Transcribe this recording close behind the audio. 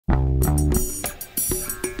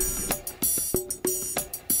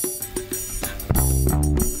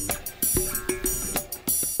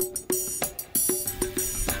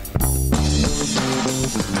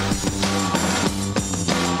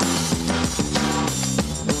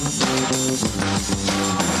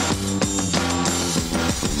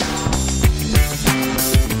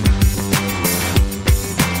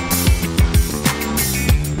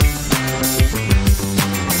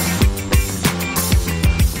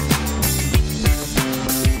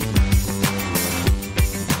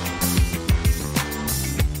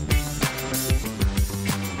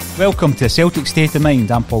Welcome to Celtic State of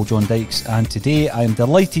Mind. I'm John Dykes, and today I am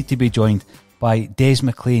delighted to be joined by Des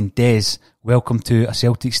McLean. Des, welcome to A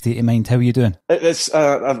Celtic State of Mind. How are you doing? It's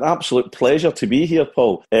an absolute pleasure to be here,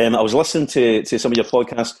 Paul. I was listening to some of your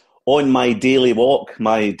podcasts on my daily walk,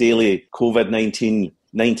 my daily COVID-19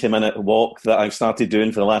 90-minute walk that I've started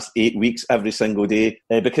doing for the last 8 weeks every single day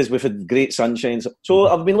because we've had great sunshine. So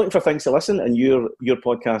I've been looking for things to listen, and your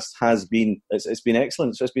podcast has been it's been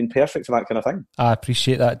excellent. So it's been perfect for that kind of thing. I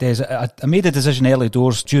appreciate that, Des. I made a decision early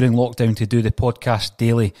doors during lockdown to do the podcast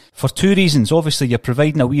daily for two reasons. Obviously, you're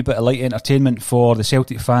providing a wee bit of light entertainment for the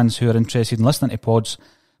Celtic fans who are interested in listening to pods,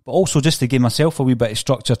 but also just to give myself a wee bit of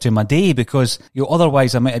structure to my day, because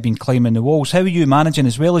otherwise I might have been climbing the walls. How are you managing,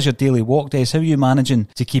 as well as your daily walk days, how are you managing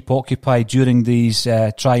to keep occupied during these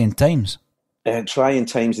trying times? Trying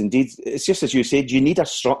times indeed. It's just as you said, you need a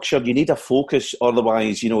structure, you need a focus,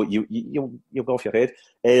 otherwise, you'll go off your head.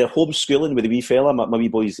 Homeschooling with the wee fella, my wee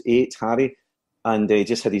boy's 8, Harry, and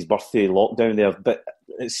just had his birthday lockdown there, but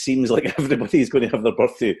it seems like everybody's going to have their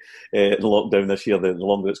birthday in lockdown this year, the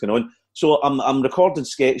longer it's going on. So I'm recording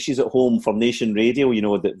sketches at home for Nation Radio,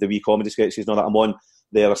 the wee comedy sketches, that I'm on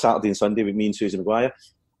there a Saturday and Sunday with me and Susan McGuire,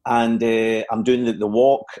 and I'm doing the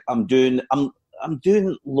walk. I'm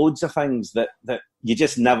doing loads of things that you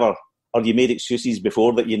just never, or you made excuses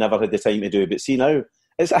before that you never had the time to do. But see, now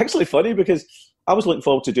it's actually funny because I was looking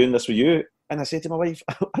forward to doing this with you, and I said to my wife,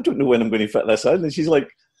 I don't know when I'm going to fit this in, and she's like,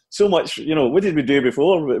 so much, what did we do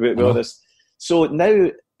before with all this? So now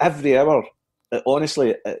every hour,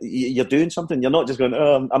 honestly, you're doing something. You're not just going,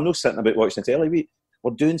 I'm not sitting about watching the telly.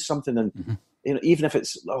 We're doing something, and even if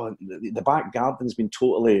it's the back garden's been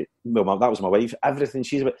totally, well, that was my wife, everything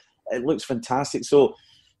she's about, it looks fantastic. So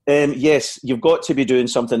yes, you've got to be doing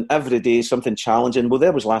something every day, something challenging. Well,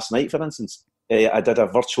 there was last night, for instance, I did a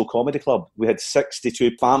virtual comedy club. We had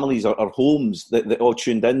 62 families or homes that all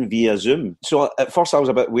tuned in via Zoom. So at first I was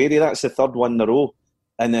a bit wary. That's the third one in a row.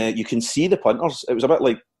 And you can see the punters. It was a bit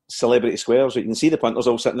like Celebrity Squares. You can see the punters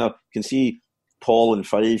all sitting there. You can see Paul and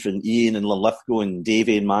Fife and Ian and Linlithgow and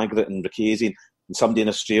Davey and Margaret and Ricasey and somebody in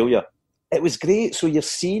Australia. It was great. So you're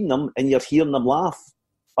seeing them and you're hearing them laugh.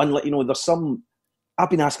 Unlike, there's some... I've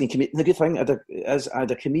been asking... The good thing, I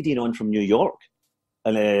had a comedian on from New York.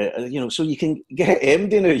 And so you can get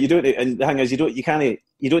MD now. You don't, and the thing is, you don't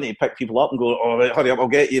need to pick people up and go, "Oh, right, hurry up, I'll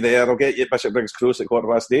get you there. I'll get you at Bishop Briggs Close at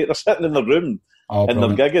 8:15." They're sitting in their room and they're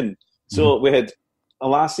gigging. So we had a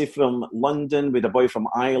lassie from London, we had a boy from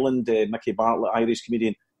Ireland, Mickey Bartlett, Irish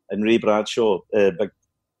comedian, and Ray Bradshaw, big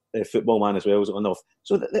football man as well, was on off.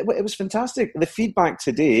 So it was fantastic. The feedback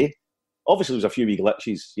today, obviously, there was a few wee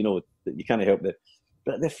glitches, that you can't help it.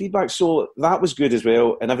 But the feedback, so that was good as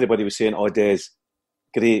well. And everybody was saying, "Oh, Des,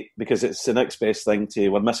 great," because it's the next best thing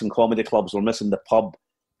we're missing comedy clubs, we're missing the pub,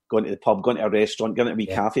 going to a restaurant, going to a wee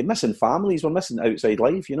cafe, missing families, we're missing outside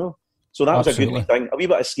life, So that was a good thing. A wee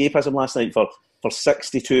bit of escapism last night for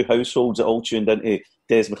 62 households that all tuned into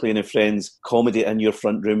Des McLean and Friends comedy in your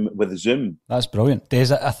front room with Zoom. That's brilliant.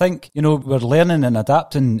 Des, I think, we're learning and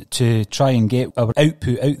adapting to try and get our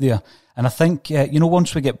output out there. And I think,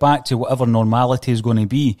 once we get back to whatever normality is going to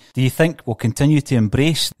be, do you think we'll continue to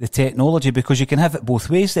embrace the technology? Because you can have it both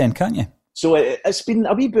ways then, can't you? So it's been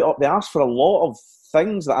a wee bit up the arse for a lot of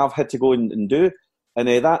things that I've had to go and do. And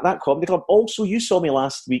that comedy club. Also, you saw me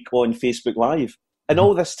last week on Facebook Live. And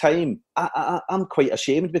all this time, I'm quite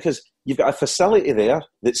ashamed because you've got a facility there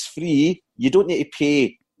that's free. You don't need to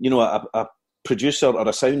pay, a producer or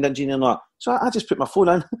a sound engineer and that. So I just put my phone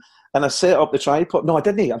in and I set up the tripod. No, I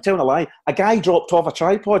didn't. I'm telling a lie. A guy dropped off a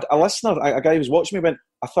tripod. A listener, a guy who was watching me went,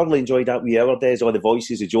 "I thoroughly enjoyed that wee hour, Des, all the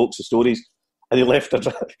voices, the jokes, the stories." And he left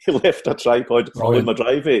a tripod in my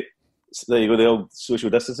driveway. So there you go, the old social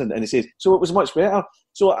distancing. And he says, so it was much better.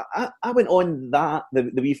 So I went on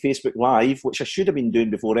the wee Facebook Live, which I should have been doing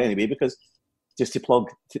before anyway, because just to plug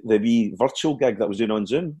the wee virtual gig that I was doing on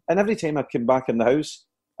Zoom. And every time I came back in the house,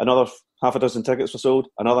 another half a dozen tickets were sold,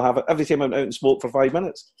 another half. Every time I went out and smoked for 5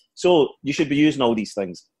 minutes. So you should be using all these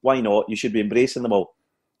things. Why not? You should be embracing them all.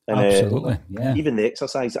 And, absolutely, yeah. Even the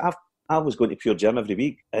exercise. I was going to Pure Gym every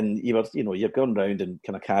week, and you're going round and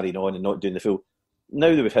kind of carrying on and not doing the full.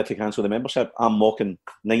 Now that we've had to cancel the membership, I'm mocking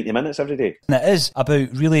 90 minutes every day. And it is about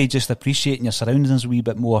really just appreciating your surroundings a wee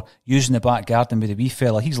bit more, using the back garden with the wee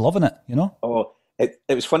fella. He's loving it, Oh, it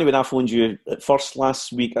was funny when I phoned you at first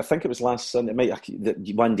last week. I think it was last Sunday.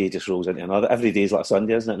 One day just rolls into another. Every day's like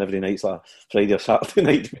Sunday, isn't it? And every night's like Friday or Saturday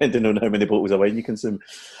night, depending on how many bottles of wine you consume.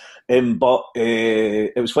 But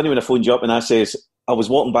it was funny when I phoned you up and I was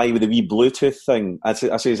walking by with a wee Bluetooth thing. I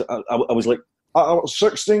was like,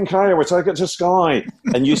 16k, we take it to Sky.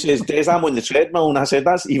 And you says, Des, I'm on the treadmill. And I said,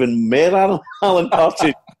 that's even more Alan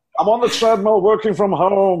Partridge. I'm on the treadmill working from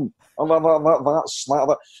home.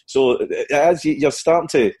 That. So as you're starting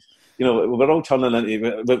to, we're all turning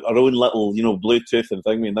into our own little, Bluetooth and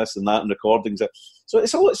thing and this and that and recordings. So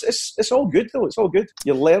it's all good though. It's all good.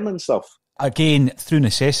 You're learning stuff. Again, through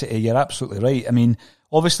necessity, you're absolutely right. I mean,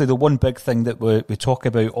 obviously the one big thing that we talk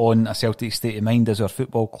about on A Celtic State of Mind is our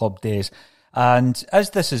football club days. And as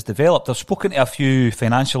this has developed, I've spoken to a few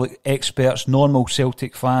financial experts, normal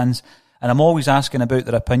Celtic fans, and I'm always asking about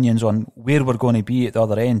their opinions on where we're going to be at the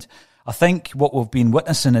other end. I think what we've been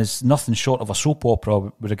witnessing is nothing short of a soap opera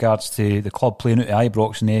with regards to the club playing out of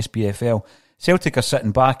Ibrox in the SPFL. Celtic are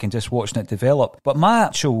sitting back and just watching it develop. But my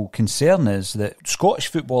actual concern is that Scottish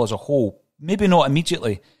football as a whole, maybe not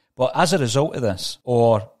immediately, but as a result of this,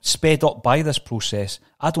 or sped up by this process,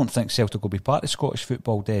 I don't think Celtic will be part of Scottish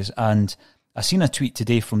football days. And I seen a tweet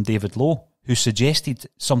today from David Lowe who suggested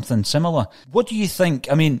something similar. What do you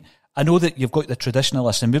think? I mean, I know that you've got the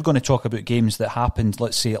traditionalists, and we're going to talk about games that happened,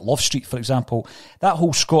 let's say, at Love Street, for example. That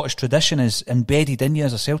whole Scottish tradition is embedded in you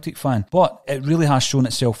as a Celtic fan, but it really has shown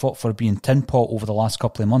itself up for being tin pot over the last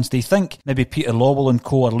couple of months. Do you think maybe Peter Lawwell and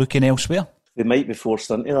co are looking elsewhere? They might be forced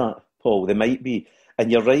into that, Paul. They might be. And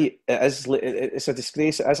you're right, it's a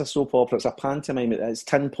disgrace. It is a soap opera. It's a pantomime. It's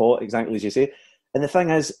tin pot, exactly as you say. And the thing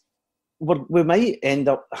is, we might end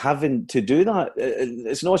up having to do that.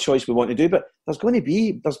 It's not a choice we want to do, but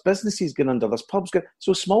there's businesses going under, there's pubs going.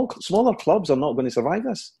 So smaller clubs are not going to survive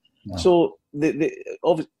this. No.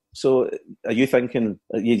 So are you thinking?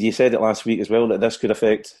 You said it last week as well that this could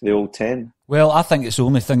affect the old 10. Well, I think it's the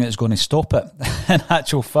only thing that's going to stop it. In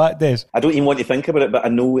actual fact, Des. I don't even want to think about it, but I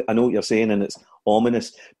know what you're saying, and it's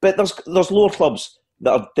ominous. But there's lower clubs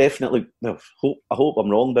that are definitely, I hope I'm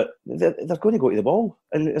wrong, but they're going to go to the wall.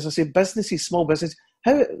 And as I say, businesses, small business,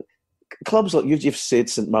 clubs like you've said,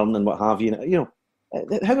 St Mirren and what have you,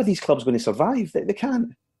 how are these clubs going to survive? They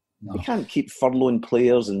can't. No. They can't keep furloughing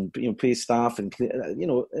players and pay staff, and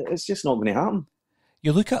it's just not going to happen.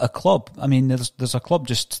 You look at a club. I mean, there's a club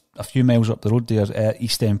just a few miles up the road there, at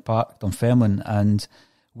East End Park, Dunfermline, and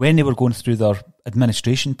when they were going through their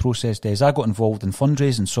administration process days, I got involved in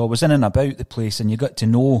fundraising, so I was in and about the place, and you got to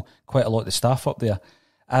know quite a lot of the staff up there.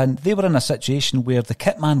 And they were in a situation where the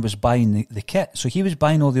kit man was buying the kit, so he was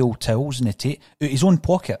buying all the old towels and the tape out of his own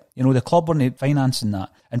pocket. The club weren't financing that.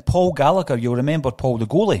 And Paul Gallagher, you'll remember Paul, the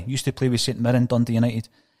goalie, used to play with St Mirren, Dundee United.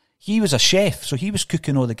 He was a chef, so he was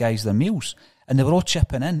cooking all the guys their meals, and they were all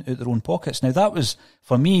chipping in out their own pockets. Now that was,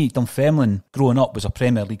 for me, Dunfermline growing up was a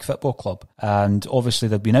Premier League football club, and obviously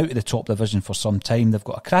they've been out of the top division for some time. They've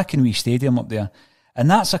got a cracking wee stadium up there, and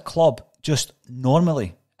that's a club just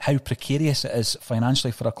normally how precarious it is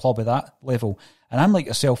financially for a club at that level. And I'm like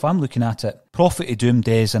yourself, I'm looking at it profit to doom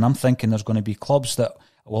days, and I'm thinking there's going to be clubs that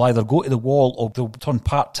will either go to the wall or they'll turn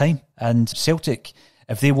part-time. And Celtic,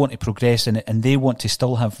 if they want to progress in it and they want to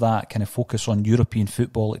still have that kind of focus on European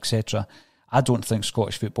football, etc., I don't think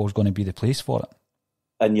Scottish football is going to be the place for it.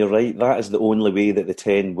 And you're right, that is the only way that the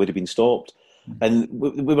 10 would have been stopped. And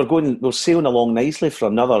we were sailing along nicely for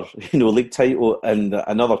another, league title and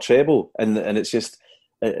another treble, and it's just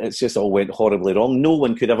all went horribly wrong. No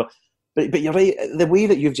one could ever. But you're right. The way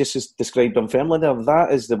that you've just described Dunfermline there,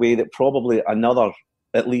 that is the way that probably another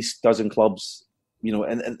at least dozen clubs,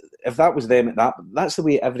 and if that was them, that's the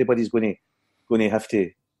way everybody's going to have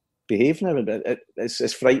to behave now.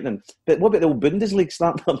 It's frightening. But what about the old Bundesliga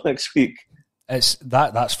starting up next week?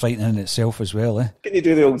 That's frightening in itself as well, eh? Can you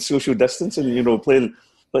do the old social distancing, playing,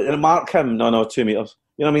 but mark him, no, 2 metres.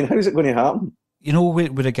 How's it going to happen?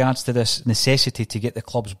 With regards to this necessity to get the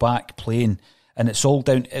clubs back playing, and it's all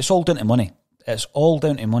down to money. It's all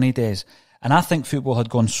down to money, Des. And I think football had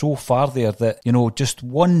gone so far there that, just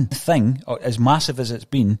one thing, as massive as it's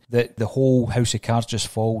been, that the whole house of cards just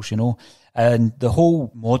falls, And the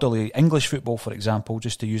whole model of English football, for example,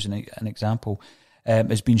 just to use an example,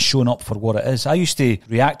 has been shown up for what it is. I used to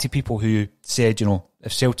react to people who said,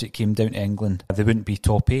 if Celtic came down to England, they wouldn't be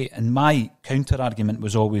top 8. And my counter-argument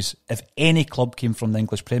was always, if any club came from the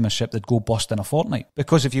English Premiership, they'd go bust in a fortnight.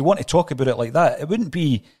 Because if you want to talk about it like that, it wouldn't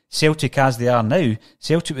be Celtic as they are now.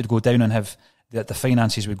 Celtic would go down and have the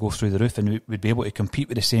finances would go through the roof, and we would be able to compete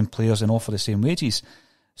with the same players and offer the same wages.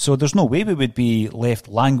 So there's no way we would be left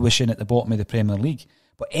languishing at the bottom of the Premier League.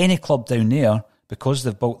 But any club down there, because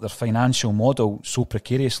they've built their financial model so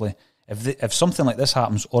precariously, if something like this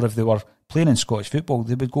happens, or if they were playing in Scottish football,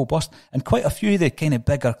 they would go bust. And quite a few of the kind of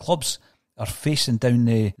bigger clubs are facing down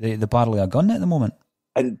the barrel of a gun at the moment.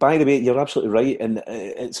 And by the way, you're absolutely right, and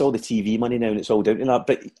it's all the TV money now, and it's all down to that.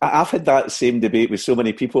 But I've had that same debate with so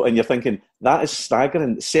many people, and you're thinking, that is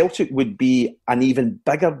staggering. Celtic would be an even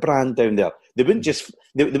bigger brand down there. They wouldn't just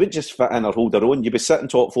fit in or hold their own. You'd be sitting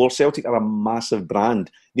top four. Celtic are a massive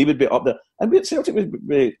brand. They would be up there. And Celtic would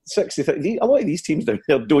be 60,000. A lot of these teams down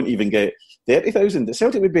there don't even get 30,000.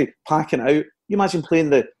 Celtic would be packing out. You imagine playing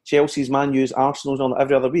the Chelsea's, Man U's, Arsenal's on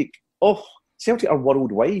every other week. Oh, Celtic are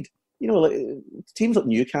worldwide. Like teams like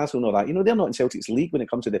Newcastle and all that, they're not in Celtic's league when it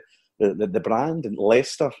comes to the brand, and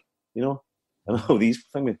Leicester, I know these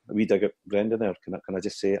things. We dig up Brendan there. Can I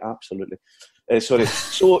just say absolutely? Sorry.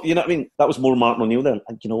 So you know what I mean. That was more Martin O'Neill there.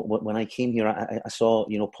 And when I came here, I saw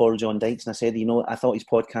poor John Dykes, and I said, I thought his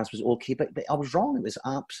podcast was okay, but I was wrong. It was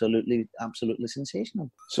absolutely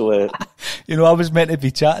sensational. So I was meant to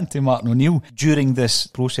be chatting to Martin O'Neill during this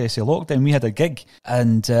process of lockdown. We had a gig,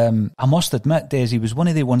 and I must admit, Des, he was one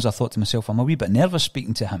of the ones I thought to myself, I'm a wee bit nervous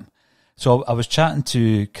speaking to him. So I was chatting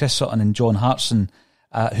to Chris Sutton and John Hartson,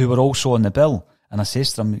 who were also on the bill, and I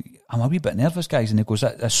says to him, I'm a wee bit nervous, guys, and he goes,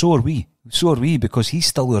 so are we, because he's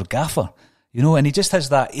still our gaffer, and he just has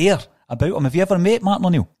that air about him. Have you ever met Martin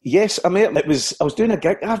O'Neill? Yes, I met him. I was doing a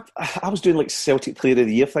gig, I was doing like Celtic Player of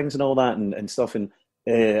the Year things and all that and stuff, and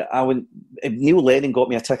Neil Lennon got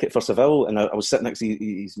me a ticket for Seville, and I was sitting next to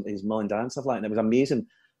his mum and dad and stuff like that, and it was amazing.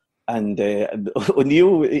 And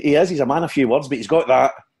O'Neill, he's a man of few words, but he's got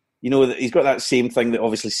that, he's got that same thing that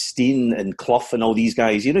obviously Steen and Clough and all these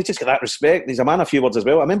guys, he's just got that respect. He's a man of few words as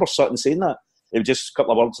well. I remember Sutton saying that. It was just a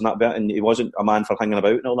couple of words and that bit, and he wasn't a man for hanging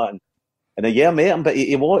about and all that. And I met him, but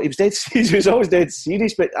he was dead serious. He was always dead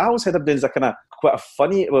serious, but I always had him doing as a kind of quite a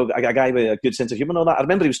funny, a guy with a good sense of humour and all that. I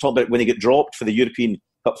remember he was talking about when he got dropped for the European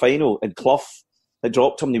Cup final, and Clough had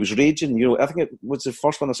dropped him, and he was raging. I think it was the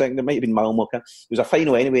first one or second, it might have been Malmock. It was a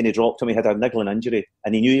final anyway, and he dropped him. He had a niggling injury,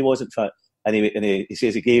 and he knew he wasn't fit. And he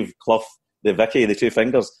says he gave Clough the Vicky, the 2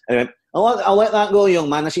 fingers, and he went, I'll let that go, young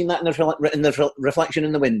man. I seen that in the reflection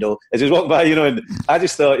in the window as he was walking by, and I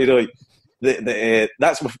just thought,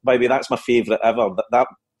 that's my favourite ever. That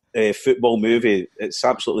football movie, it's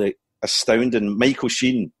absolutely astounding. Michael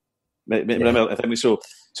Sheen, remember? I think so.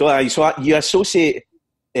 So you associate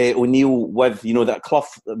O'Neill with that Clough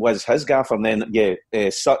was his gaffer, and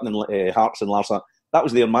then Sutton and Hearts and Larson. That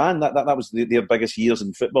was their man. That was their biggest years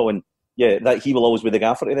in football, and that he will always be the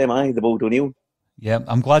gaffer to them. The bold O'Neill. Yeah,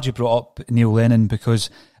 I'm glad you brought up Neil Lennon,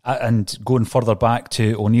 because, and going further back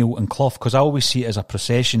to O'Neill and Clough, because I always see it as a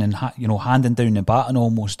procession and handing down the baton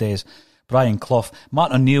almost as Brian Clough.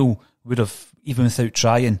 Martin O'Neill would have, even without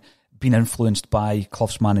trying, been influenced by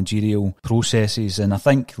Clough's managerial processes, and I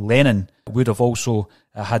think Lennon would have also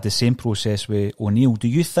had the same process with O'Neill. Do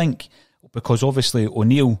you think, because obviously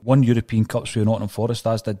O'Neill won European Cups with Nottingham Forest,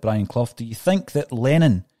 as did Brian Clough, do you think that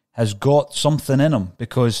Lennon has got something in him?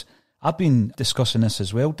 Because I've been discussing this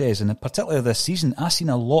as well, Des, and particularly this season, I've seen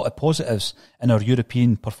a lot of positives in our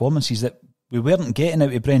European performances that we weren't getting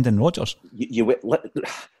out of Brendan Rodgers.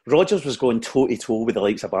 Rodgers was going toe-to-toe with the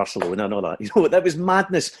likes of Barcelona and all that. That was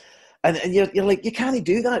madness. And you're like, you can't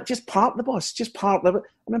do that. Just park the bus. Just park the... I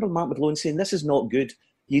remember Matt McLean saying, this is not good.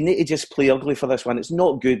 You need to just play ugly for this one. It's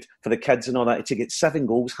not good for the kids and all that to get 7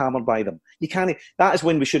 goals hammered by them. You can't. That is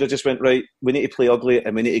when we should have just went, right, we need to play ugly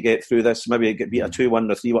and we need to get through this. Maybe get beat a 2-1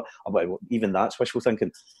 or 3-1. Oh, even that's wishful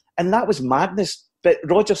thinking. And that was madness. But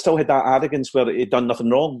Roger still had that arrogance where he'd done nothing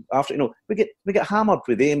wrong. After, we get hammered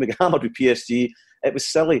with them, we get hammered with PSG. It was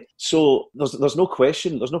silly. So there's no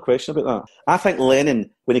question. There's no question about that. I think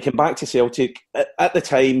Lennon, when he came back to Celtic, at the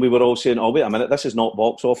time we were all saying, oh, wait a minute, this is not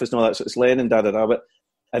box office. No, it's Lennon, da-da-da.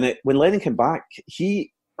 And when Lennon came back,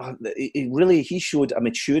 he showed a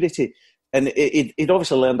maturity, and he'd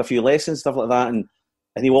obviously learned a few lessons, stuff like that, and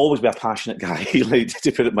he will always be a passionate guy, like,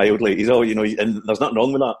 to put it mildly. He's all, and there's nothing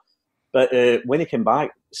wrong with that. But when he came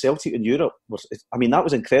back, Celtic in Europe that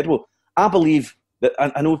was incredible. I believe that,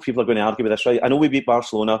 I know people are going to argue with this, right? I know we beat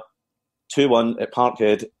Barcelona 2-1 at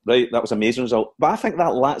Parkhead, right? That was an amazing result. But I think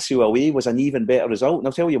that Lazio away was an even better result, and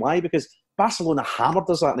I'll tell you why, because Barcelona hammered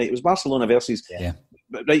us that night. It was Barcelona versus... Yeah.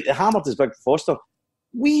 Right, they hammered us big Foster.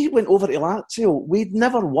 We went over to Lazio. We'd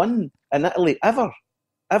never won in Italy, ever.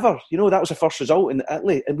 That was the first result in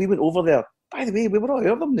Italy, and we went over there. By the way, we were all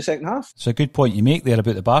over them in the second half. It's a good point you make there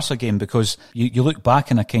about the Barca game, because you look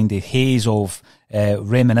back in a kind of haze of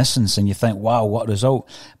reminiscence and you think, wow, what a result.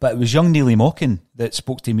 But it was young Neely Mockin that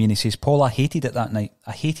spoke to me, and he says, Paul, I hated it that night.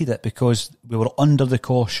 I hated it because we were under the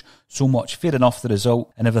cosh so much. Fair enough, the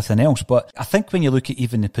result and everything else. But I think when you look at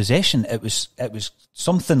even the possession, it was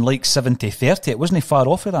something like 70-30. It wasn't far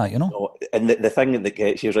off of that, No, and the thing that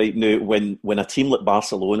gets you right now, when a team like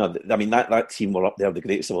Barcelona, that team were up there, the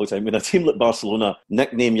greatest of all time, when a team like Barcelona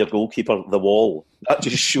nickname your goalkeeper The Wall, That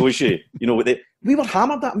just shows you, we were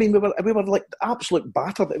hammered. I mean, we were like absolute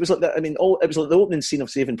battered. It was like that. I mean, it was like the opening scene of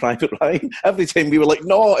Saving Private Ryan. Every time we were like,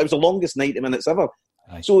 no, it was the longest 90 minutes ever.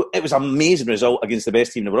 Aye. So it was an amazing result against the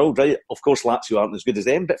best team in the world, right? Of course, Lazio aren't as good as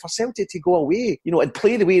them, but for Celtic to go away, and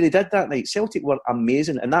play the way they did that night, Celtic were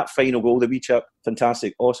amazing. And that final goal, the wee chip,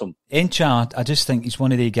 fantastic, awesome. Encha, I just think he's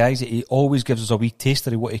one of the guys that he always gives us a wee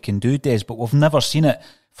taster of what he can do, Des, but we've never seen it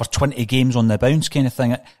for 20 games on the bounce kind of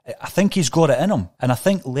thing. I think he's got it in him, and I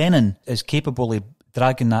think Lennon is capable of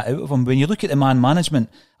dragging that out of him. When you look at the man management,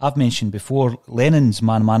 I've mentioned before, Lennon's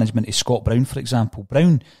man management is Scott Brown, for example.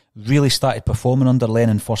 Brown really started performing under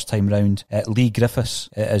Lennon first time round. Lee Griffiths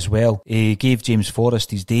as well. He gave James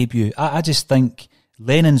Forrest his debut. I just think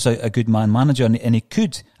Lennon's a good man manager, and he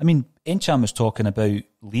could. I mean, Encham was talking about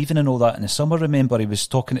leaving and all that in the summer, remember? He was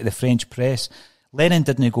talking to the French press. Lennon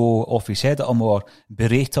didn't go off his head at him or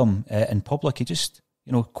berate him in public. He just,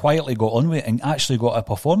 quietly got on with it and actually got a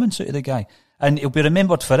performance out of the guy. And he'll be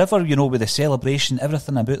remembered forever, with the celebration,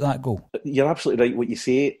 everything about that goal. You're absolutely right what you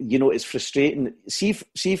say. It's frustrating. See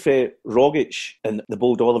if Rogic and the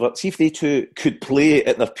Bold Oliver, see if they two could play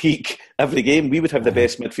at their peak every game, we would have the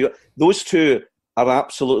best midfield. Those two are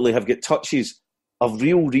absolutely, have got touches of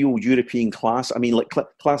real European class. I mean, like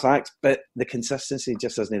class acts, but the consistency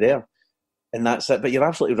just isn't there. And that's it. But you're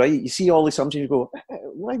absolutely right. You see all these sometimes you go,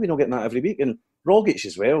 why are we not getting that every week? And Rogic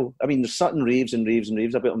as well. I mean, there's Sutton raves and raves and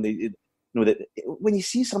raves about him. That when you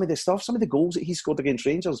see some of the stuff, some of the goals that he scored against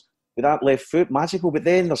Rangers with that left foot, magical. But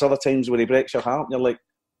then there's other times where he breaks your heart and you're like,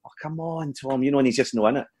 oh, come on, Tom, and he's just not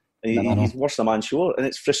in it. He's worse than a man short, and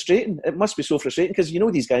it's frustrating. It must be so frustrating because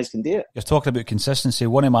these guys can do it. You're talking about consistency.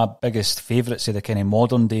 One of my biggest favourites of the kind of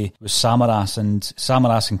modern day was Samaras, and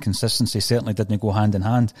Samaras and consistency certainly didn't go hand in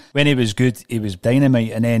hand. When he was good, he was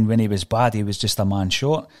dynamite, and then when he was bad, he was just a man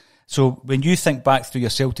short. So when you think back through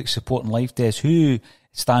your Celtic supporting life, Des, who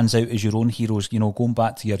stands out as your own heroes, going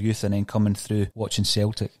back to your youth and then coming through watching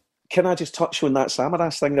Celtic? Can I just touch on that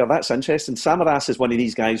Samaras thing there? That's interesting. Samaras is one of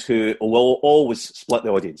these guys who will always split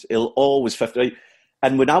the audience. He'll always 50 right.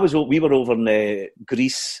 And when we were over in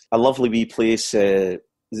Greece, a lovely wee place,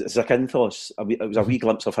 Zakynthos. It was a wee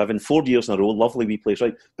glimpse of heaven. 4 years in a row, lovely wee place,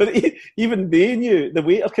 right? But even they knew. The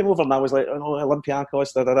waiter came over and I was like,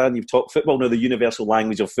 Olympiacos, and you've talked football. Now the universal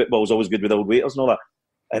language of football is always good with old waiters and all that.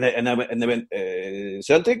 And they went,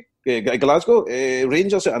 Celtic, Glasgow,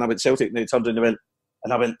 Rangers, and I went Celtic, and they turned and they went,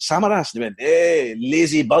 and I went, Samaras, and they went, hey,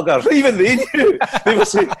 lazy bugger. Even they knew. They were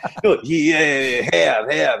saying, hair,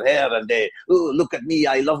 and look at me,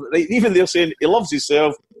 I love it. Right? Even they're saying, he loves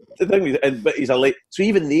himself, but he's a late. So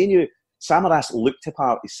even they knew. Samaras looked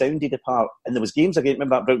apart, he sounded apart, and there was games again.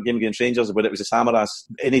 Remember that game against Rangers where it was a Samaras,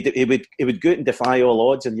 and he would go out and defy all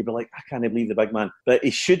odds, and you'd be like, I can't believe the big man. But he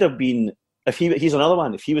should have been. He's another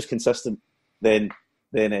one. If he was consistent, then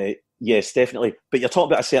yes, definitely. But you're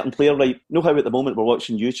talking about a certain player, right? Know how at the moment we're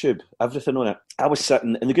watching YouTube, everything on it. I was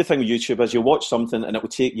sitting, and the good thing with YouTube is you watch something and it will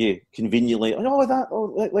take you conveniently.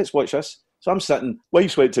 Let's watch this. So I'm sitting,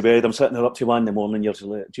 wife's went to bed. I'm sitting there up to 1 in the morning.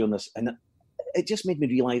 You're doing this, and it just made me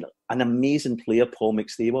realise an amazing player Paul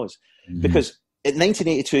McStay was, because in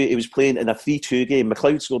 1982 he was playing in a 3-2 game.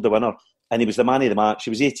 McLeod scored the winner. And he was the man of the match. He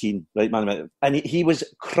was 18, right, man of the match. And he was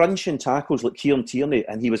crunching tackles like Kieran Tierney,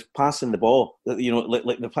 and he was passing the ball, like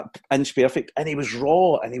the inch perfect. And he was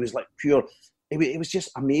raw, and he was like pure. It was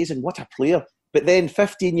just amazing. What a player. But then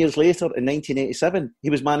 15 years later, in 1987, he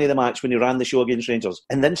was man of the match when he ran the show against Rangers.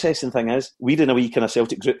 And the interesting thing is, we're in a wee kind of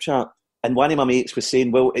Celtic group chat, and one of my mates was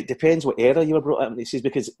saying, well, it depends what era you were brought up. He says,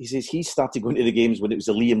 because he started going to the games when it was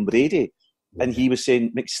the Liam Brady. And he was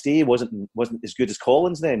saying McStay wasn't as good as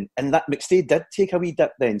Collins then, and that McStay did take a wee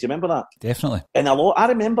dip then. Do you remember that? Definitely. And I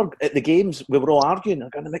remember at the games we were all arguing. I'm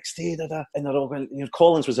going to McStay, and they're all going.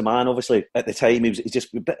 Collins was the man, obviously at the time. He just.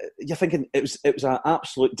 But you're thinking it was an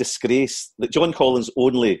absolute disgrace that John Collins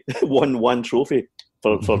only won one trophy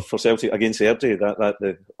for Celtic against Airdrie, that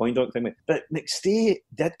the Oindonk thing. But McStay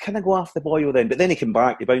did kind of go off the boil then, but then he came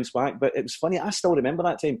back, he bounced back. But it was funny, I still remember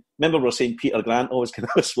that time. Remember we were saying Peter Grant always kind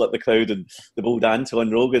of split the crowd, and the bold Anton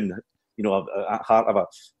Rogan, at heart of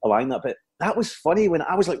a line-up. But that was funny when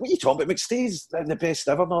I was like, what are you talking about? McStay's the best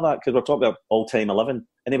ever and all that, because we're talking about all-time 11.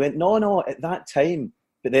 And he went, no, at that time.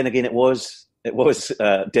 But then again, it was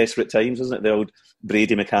desperate times, wasn't it? The old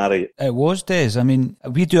Brady McCarry. It was, Des. I mean,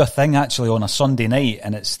 we do a thing actually on a Sunday night,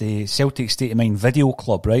 and it's the Celtic State of Mind video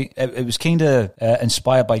club, right? It was kind of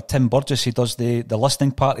inspired by Tim Burgess. He does the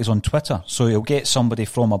listening parties on Twitter. So he'll get somebody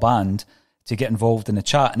from a band to get involved in the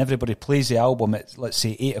chat, and everybody plays the album at, let's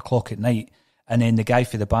say, 8 o'clock at night, and then the guy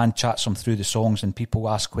for the band chats them through the songs, and people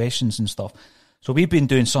ask questions and stuff. So we've been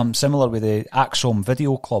doing something similar with the Axom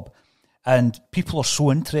video club. And people are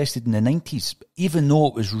so interested in the 90s, even though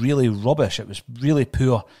it was really rubbish, it was really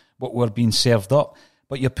poor what were being served up.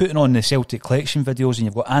 But you're putting on the Celtic collection videos and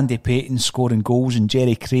you've got Andy Payton scoring goals and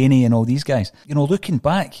Jerry Craney and all these guys. You know, looking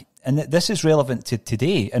back, and this is relevant to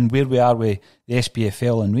today and where we are with the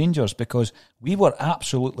SPFL and Rangers, because we were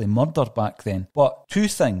absolutely murdered back then. But two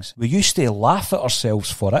things. We used to laugh at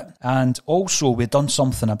ourselves for it, and also we'd done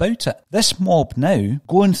something about it. This mob now,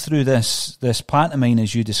 going through this pantomime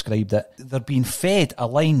as you described it, they're being fed a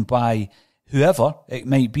line by whoever it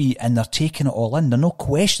might be, and they're taking it all in. They're not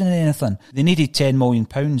questioning anything. They needed £10 million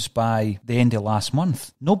by the end of last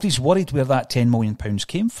month. Nobody's worried where that £10 million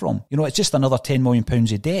came from. You know, it's just another £10 million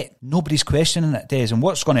of debt. Nobody's questioning it, Des. And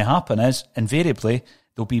what's going to happen is, invariably,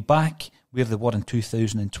 they'll be back where they were in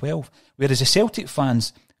 2012. Whereas the Celtic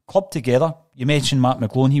fans clubbed together. You mentioned Mark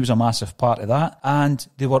McGlone, he was a massive part of that, and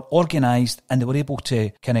they were organised and they were able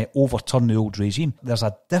to kind of overturn the old regime. There's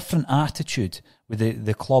a different attitude with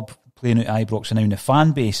the club playing out Ibrox and now in the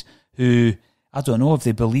fan base, who, I don't know if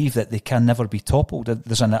they believe that they can never be toppled.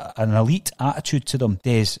 There's an elite attitude to them,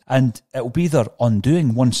 Des, and it'll be their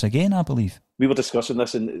undoing once again, I believe. We were discussing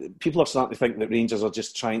this, and people are starting to think that Rangers are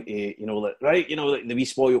just trying to, like the wee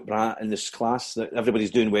spoiled brat in this class, that everybody's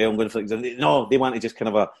doing well and going for things. No, they want to just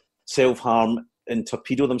kind of self-harm and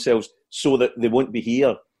torpedo themselves so that they won't be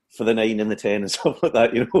here for the 9 and the 10 and stuff like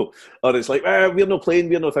that, Or it's like, we're not playing,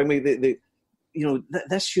 we're not thing.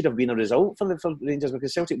 This should have been a result for Rangers,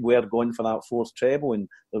 because Celtic were going for that fourth treble, and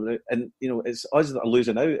it's us that are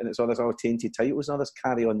losing out, and it's all this tainted titles and all this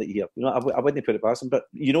carry on that you hear. I wouldn't put it past them, but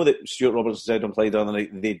that Stuart Robertson said on Play the other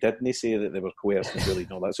night they didn't say that they were coerced and bullied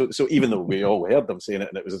and all that. So even though we all heard them saying it,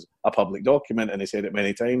 and it was a public document, and they said it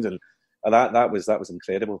many times, and that was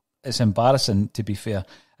incredible. It's embarrassing, to be fair.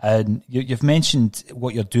 And you've mentioned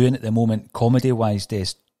what you're doing at the moment, comedy-wise,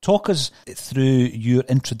 Des. Talk us through your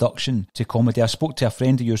introduction to comedy. I spoke to a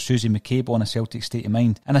friend of yours, Susie McCabe, on A Celtic State of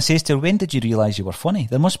Mind, and I says to her, when did you realise you were funny?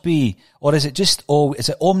 There must be, or is it just, is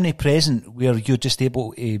it omnipresent where you're just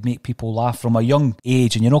able to make people laugh from a young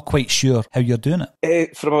age and you're not quite sure how you're doing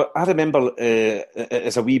it? I remember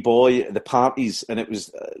as a wee boy, the parties, and it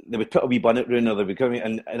was, they would put a wee bonnet round, or they would come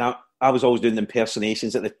in, and I was always doing the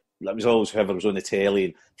impersonations that was always whoever was on the telly,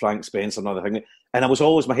 and Frank Spencer and other thing. And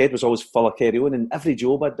my head was always full of carry on, and every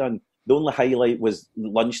job I'd done, the only highlight was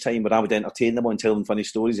lunchtime, where I would entertain them and tell them funny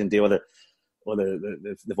stories and do all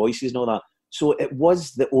the voices and all that. So it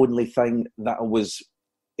was the only thing that I was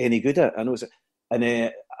any good at. There was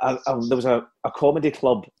a comedy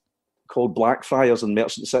club called Blackfriars in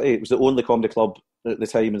Merchant City. It was the only comedy club at the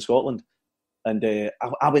time in Scotland. And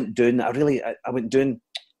I went down, and I went to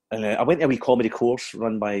a wee comedy course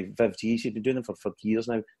run by Viv G. She'd been doing them for years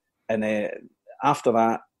now. And after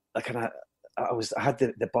that, I had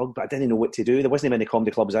the bug, but I didn't know what to do. There wasn't many comedy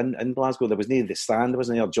clubs in Glasgow. There was no The Stand, there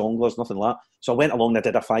wasn't any Jongleurs, nothing like that. So I went along and I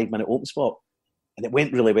did a 5-minute open spot. And it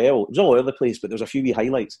went really well. It was all over the place, but there was a few wee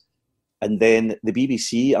highlights. And then the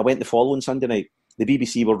BBC, I went the following Sunday night. The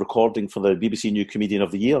BBC were recording for the BBC New Comedian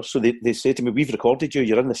of the Year. So they said to me, we've recorded you,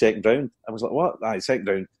 you're in the second round. I was like, what? Second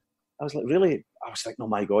round. I was like, really? I was like, oh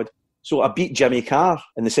my God. So I beat Jimmy Carr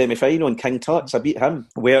in the semi-final in King Tut's. I beat him.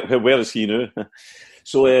 Where is he now?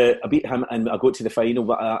 So I beat him and I got to the final,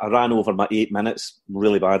 but I ran over my 8 minutes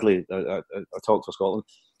really badly. I talked for Scotland.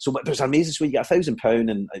 So it was amazing. So you get £1,000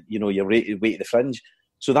 and you're rated weight at the Fringe.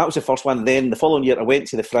 So that was the first one. Then the following year I went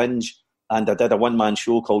to the Fringe and I did a one-man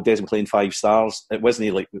show called Des McLean 5 Stars. It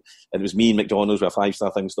wasn't like, it was me and McDonald's with a 5-star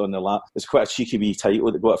thing stood on their lap. It's quite a cheeky wee title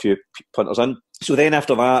that got a few punters in. So then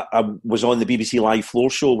after that, I was on the BBC Live Floor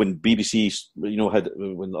Show when BBC, when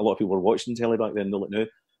a lot of people were watching telly back then, not like now.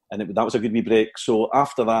 And that was a good wee break. So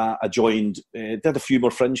after that, I joined, did a few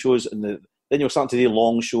more Fringe shows, and then you were starting to do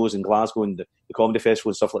long shows in Glasgow and the Comedy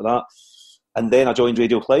Festival and stuff like that. And then I joined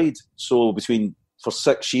Radio Clyde. So for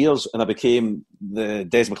 6 years, and I became the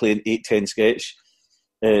Des McLean 8-10 sketch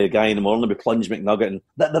guy in the morning with Plunge McNugget and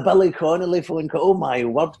the Billy Connolly phone call. Oh my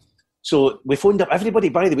word. So we phoned up everybody.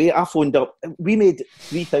 By the way, I phoned up. We made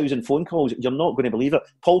 3,000 phone calls. You're not going to believe it.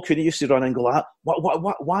 Paul Cooney used to run and go like,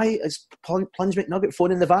 why is Plunge McNugget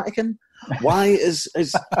phoning the Vatican? Why is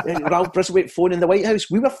Ralph Bristlewaite phoning the White House?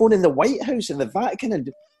 We were phoning the White House and the Vatican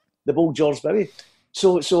and the old George Bowie.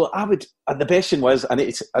 So I would. And the best thing was, I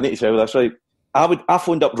need to tell you this, right? I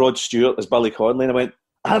phoned up Rod Stewart as Billy Connolly and I went,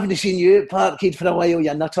 I haven't seen you at Parkhead for a while,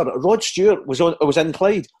 you nutter. Rod Stewart was in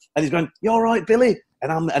Clyde and he's going, you all right, Billy?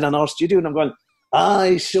 And I'm in our studio and I'm going,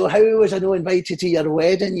 aye, so how was I not invited to your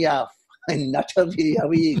wedding, you fucking nutter?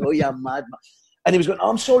 Away you go, you madman. And he was going, oh,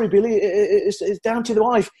 I'm sorry, Billy, it's down to the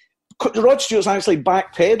wife. Rod Stewart's actually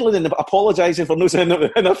backpedaling and apologising for no saying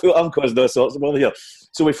it, and I thought, I'm causing all sorts of bother here.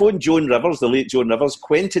 So we phoned Joan Rivers, the late Joan Rivers,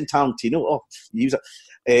 Quentin Tarantino,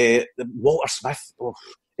 Walter Smith,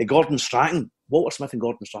 Gordon Strachan. Walter Smith and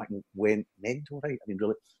Gordon Strachan went mental, right? I mean,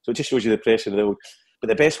 really. So it just shows you the pressure of the old. But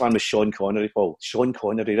the best one was Sean Connery, Paul. Sean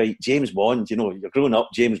Connery, right? James Bond, you know, you're growing up,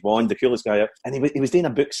 James Bond, the coolest guy ever. And he was doing a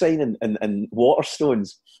book signing in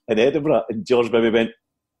Waterstones in Edinburgh. And George Baby went,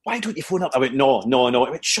 why don't you phone up? I went, no. He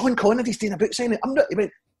went, Sean Connery's doing a book signing. He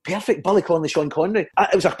went, perfect, Billy Connolly, Sean Connery.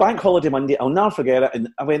 It was a bank holiday Monday. I'll never forget it. And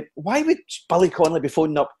I went, why would Billy Connolly be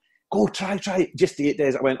phoning up? Go, try it. Just the 8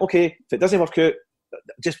 days. I went, okay, if it doesn't work out,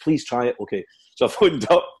 just please try it. Okay. So I phoned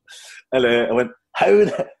up and I went, how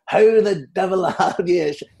the devil are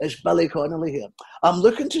you? It's Billy Connolly here. I'm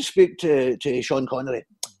looking to speak to Sean Connery.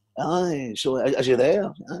 Aye, so is he there?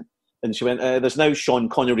 Aye. And she went, there's now Sean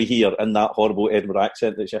Connery here, in that horrible Edinburgh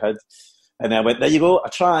accent that she had. And I went, there you go, I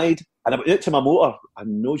tried. And I went out to my motor,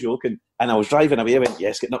 I'm no joking. And I was driving away, I went,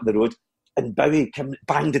 yes, getting up the road. And Bowie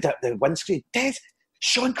banged it up the windscreen. Des,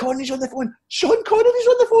 Sean Connery's on the phone. Sean Connery's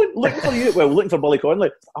on the phone. Looking for you. Well, looking for Billy Connolly.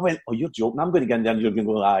 I went, oh, you're joking. I'm going to get in there and you're going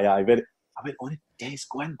to go, aye. Very. I went, oh, Des,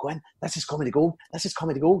 go in. This is comedy gold.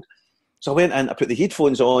 So I went in, I put the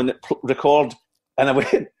headphones on, record, and I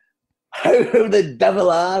went, how the devil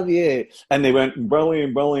are you? And they went,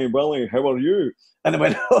 Billy, how are you? And I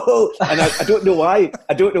went, oh, and I don't know why.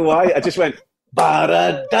 I just went,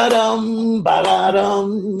 ba-da-da-dum,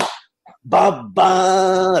 ba-da-dum,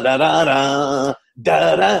 ba-ba-da-da-da.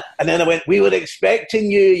 Da-da. And then I went, we were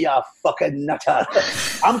expecting you fucking nutter.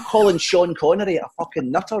 I'm calling Sean Connery a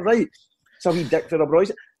fucking nutter, right? It's a wee dick for a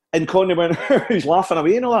boys. And Connery went, he's laughing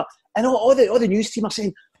away and all that. And all the news team are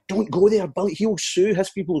saying, don't go there, Billy, he'll sue, his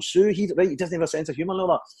people will sue, he doesn't have a sense of humour and all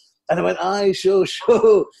that. And I went, aye, so,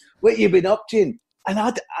 what you been up to? And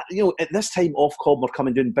at this time, Ofcom were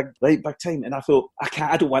coming down big time. And I thought,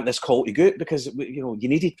 I don't want this call to go out because, you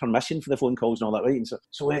needed permission for the phone calls and all that, right? And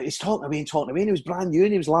so he's talking away, and he was brand new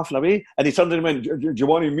and he was laughing away. And he turned around and went, do you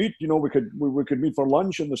want to meet? We could meet for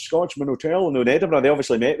lunch in the Scotsman Hotel in Edinburgh. They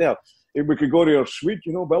obviously met there. We could go to your suite,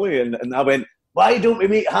 Billy. And I went, why don't we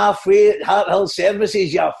meet halfway at Hart Hill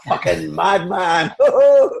Services, you fucking madman?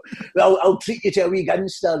 I'll treat you to a wee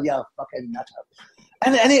gunster, you fucking nutter.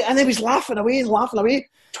 And he was laughing away.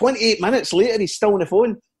 28 minutes later, he's still on the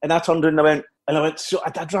phone. And I turned around and I went, so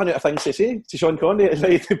I ran out of things to say to Sean Connery. And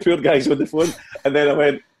the poor guy's on the phone. And then I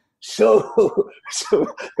went, so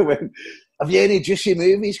I went, have you any juicy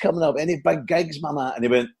movies coming up? Any big gigs, mama? And he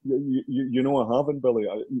went, you know I haven't, Billy.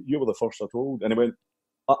 You were the first I told. And he went,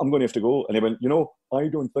 I'm going to have to go. And he went, I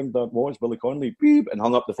don't think that was Billy Connolly. Beep, and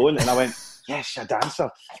hung up the phone. And I went, yes, a dancer.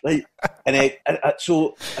 Right. And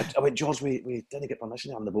so I went, George, we didn't get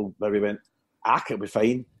permission on the boat where we went, it'll be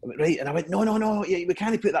fine. I went, right. And I went, no, we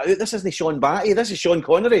can't put that out. This isn't Sean Batty. This is Sean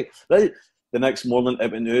Connery. Right. The next morning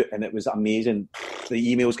it went out and it was amazing.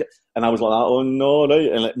 The emails, and I was like, oh no,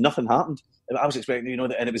 right. And nothing happened. And I was expecting,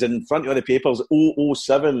 and it was in front of the papers,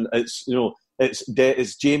 007.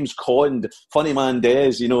 It's James Cond, funny man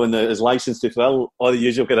Des, and his license to thrill, all the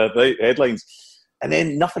usual kind of headlines. And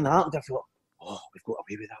then nothing happened. I thought, we've got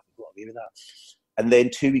away with that. And then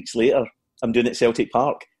 2 weeks later, I'm doing it at Celtic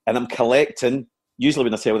Park, and I'm collecting. Usually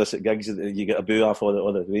when I tell this at gigs, you get a boo off all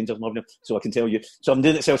the Rangers and everything, so I can tell you. So I'm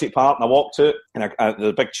doing it at Celtic Park, and I walked out, and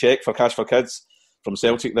there's a big cheque for Cash for Kids from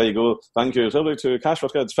Celtic. There you go. Thank you. Celtic to Cash for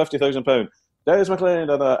Kids, £50,000. Des McLean,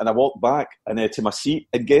 and I walked back and to my seat,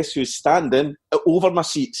 and guess who's standing over my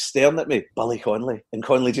seat staring at me? Billy Connolly. And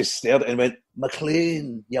Connolly just stared and went,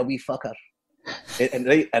 McLean, you wee fucker.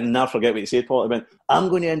 and never forget what he said, Paul. He went, I'm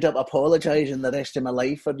going to end up apologising the rest of my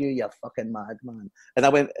life for you, you fucking madman. And I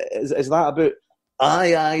went, is that about...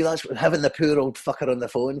 Aye, that's having the poor old fucker on the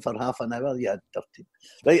phone for half an hour, you dirty.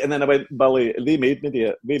 Right, and then I went, Billy, they made me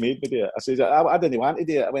do it. I said, I didn't want to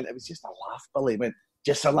do it. I went, it was just a laugh, Billy. He went,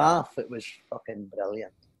 just a laugh. It was fucking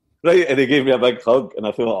brilliant. Right, and he gave me a big hug, and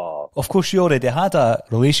I thought, oh. Of course, you already had a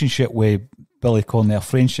relationship with Billy Connolly, a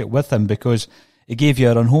friendship with him, because he gave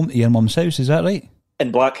you a run home to your mum's house, is that right?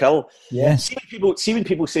 In Black Hill. Yes. See when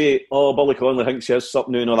people say, Billy Connolly thinks he has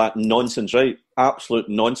something new and all that nonsense, right? Absolute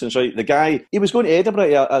nonsense, right? The guy, he was going to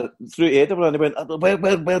Edinburgh, through Edinburgh, and he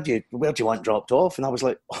went, where do you want dropped off? And I was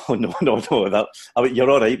like, oh, no. I went, you're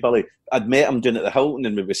all right, Billy. I'd met him down at the Hilton,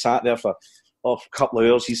 and we sat there for a couple of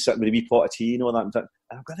hours. He's sitting with a wee pot of tea and all that. And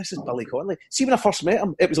I'm going, this is Billy Connolly. See, when I first met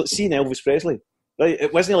him, it was like seeing Elvis Presley, right?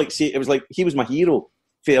 It wasn't like, it was like he was my hero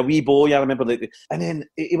for a wee boy, I remember. And then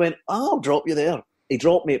he went, I'll drop you there. he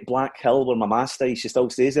dropped me at Black Hill where my master is. She still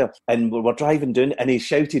stays there. And we were driving down and he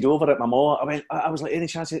shouted over at my ma. I was like, any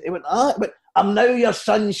chance? He went, I'm now your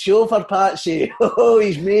son's chauffeur, Patsy. Oh,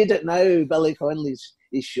 he's made it now. Billy Connolly's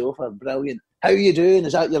his chauffeur. Brilliant. How you doing?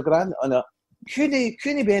 Is that your grand? And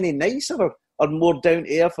couldn't be any nicer or more down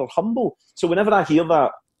to earth or humble. So whenever I hear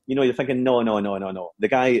that, you're thinking, no.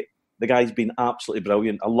 The guy's been absolutely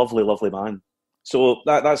brilliant. A lovely, lovely man. So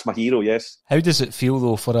that's my hero, yes. How does it feel,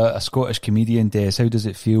 though, for a Scottish comedian, Des? How does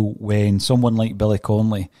it feel when someone like Billy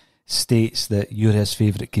Connolly states that you're his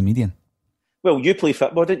favourite comedian? Well, you play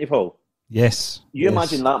football, didn't you, Paul? Yes.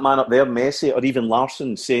 Imagine that man up there, Messi, or even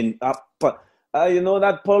Larsson, saying,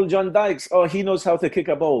 that Paul John Dykes, he knows how to kick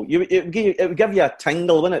a ball. It would give you a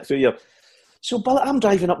tingle, wouldn't it, through your... So, Billy, I'm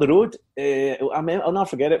driving up the road. I'll never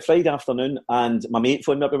forget it, Friday afternoon, and my mate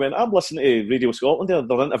phoned me up and went, I'm listening to Radio Scotland there.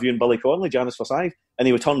 They're interviewing Billy Connolly, Janice Forsyth. And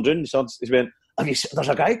he turned round and he went, there's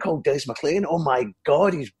a guy called Des McLean. Oh, my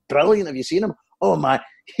God, he's brilliant. Have you seen him? Oh, my,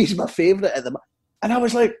 he's my favourite at the... And I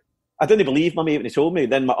was like, I didn't believe my mate when he told me.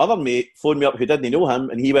 Then my other mate phoned me up who didn't know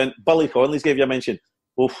him, and he went, Billy Connolly's gave you a mention.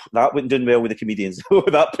 Oh, that wasn't doing well with the comedians.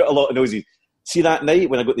 That put a lot of noses. See, that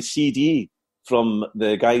night when I got the CD from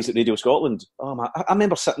the guys at Radio Scotland, I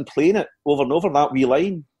remember sitting playing it over and over, that wee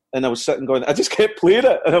line, and I was sitting going, I just kept playing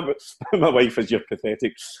it. And my wife was, you're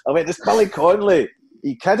pathetic. I went, this Billy Connolly, are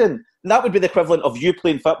you kidding? And that would be the equivalent of you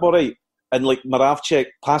playing football, right, and like Moravcik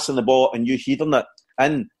passing the ball and you heading it.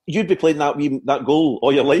 And you'd be playing that goal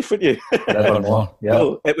all your life, wouldn't you? Nevermore, yeah.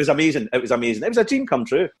 Oh, it was amazing. It was amazing. It was a dream come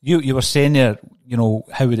true. You were saying there,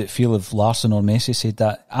 how would it feel if Larsson or Messi said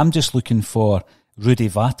that? I'm just looking for Rudy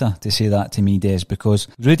Vata to say that to me, Des, because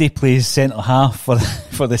Rudy plays centre-half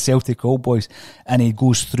for the Celtic Old Boys, and he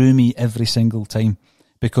goes through me every single time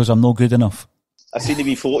because I'm not good enough. I seen the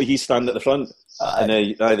wee photo, he's standing at the front. And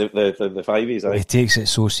the fiveys. He takes it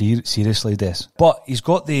so seriously, Des. But he's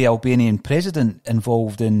got the Albanian president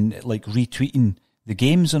involved in like retweeting the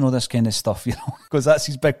games and all this kind of stuff, because that's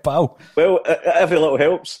his big pal. Well, every little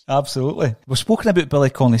helps. Absolutely. We've spoken about Billy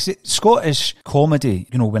Connolly. Scottish comedy,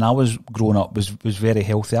 when I was growing up, was very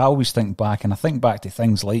healthy. I always think back, and I think back to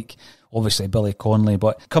things like, obviously, Billy Connolly,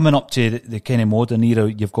 but coming up to the kind of modern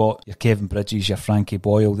era, you've got your Kevin Bridges, your Frankie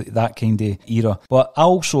Boyle, that kind of era. But I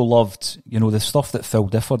also loved, the stuff that Phil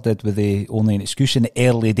Difford did with the Only an Excuse in the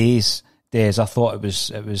early days. Des, I thought it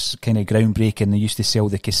was kind of groundbreaking. They used to sell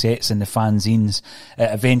the cassettes and the fanzines. It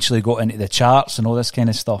eventually got into the charts and all this kind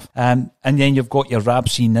of stuff. And then you've got your Rab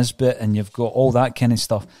C. Nisbet and you've got all that kind of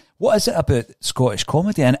stuff. What is it about Scottish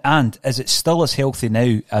comedy? And is it still as healthy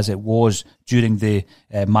now as it was during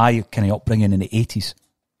my kind of upbringing in the 80s?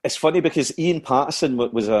 It's funny because Ian Pattison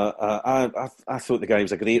was I thought the guy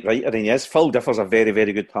was a great writer, and he is. Phil Difford's a very,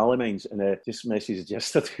 very good pal of mine, and just messaged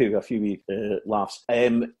yesterday with a few laughs.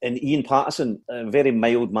 And Ian Pattison, a very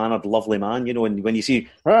mild-mannered, lovely man, and when you see,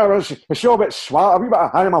 it's all a bit swat, a wee bit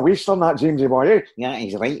of hand in my waist on that, Jamesy boy, eh? Yeah,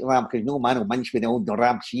 he's right, Ram, because no man will munch with the old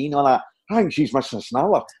Rab C and all that. I think she's missing a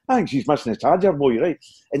snaller. I think she's missing a Tadger boy, right?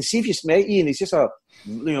 And see if you met Ian, he's just a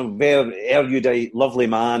very erudite, lovely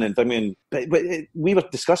man. And I mean, but we were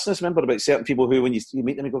discussing this, remember, about certain people who, when you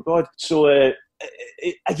meet them, you go, God. So,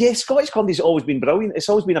 Scottish comedy's always been brilliant. It's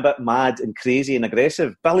always been a bit mad and crazy and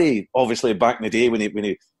aggressive. Billy, obviously, back in the day when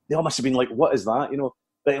they all must have been like, what is that?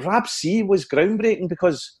 But Rab C was groundbreaking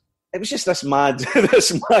because it was just this mad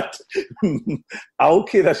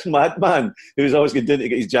alky, this madman who was always going down to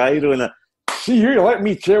get his gyro and see you, let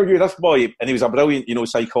me tell you this boy. And he was a brilliant,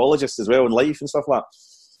 psychologist as well in life and stuff like that.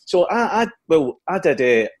 So I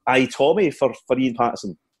did I, Tommy for Ian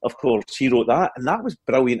Pattison. Of course, he wrote that, and that was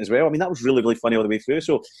brilliant as well. I mean, that was really, really funny all the way through.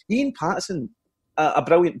 So Ian Pattison, a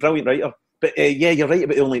brilliant, brilliant writer. But you're right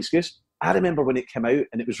about The Only Excuse. I remember when it came out,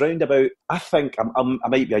 and it was round about, I think, I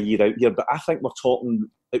might be a year out here, but I think we're talking,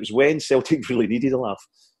 it was when Celtic really needed a laugh.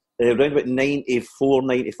 Round about 94,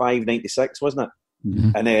 95, 96, wasn't it?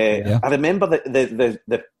 Mm-hmm. And I remember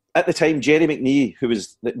the at the time, Jerry McNee, who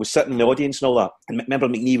was sitting in the audience and all that, and remember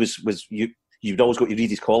McNee was you'd always got to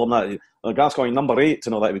read his column, that Gascoigne number 8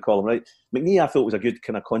 and all that we call him, right? McNee, I thought, was a good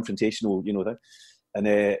kind of confrontational, thing.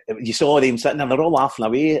 And you saw them sitting there, and they're all laughing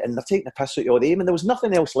away, and they're taking the piss out of all them, and there was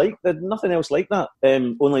nothing else like that.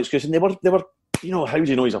 Only Excuse, and they were. How do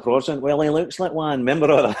you know he's a Protestant? Well, he looks like one.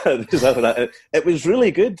 Remember all that? It was really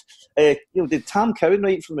good. Did Tam Cowan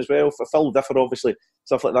write from as well, for Phil Difford, obviously,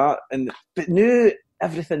 stuff like that. But now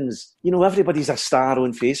everything's, everybody's a star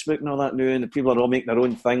on Facebook and all that now, and people are all making their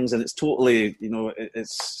own things, and it's totally,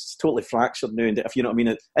 it's totally fractured now, if you know what I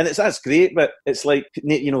mean. And that's great, but it's like,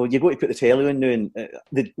 you got to put the telly on now, and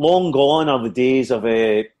the long gone are the days of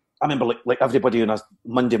I remember like everybody on a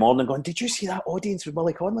Monday morning going, did you see that audience with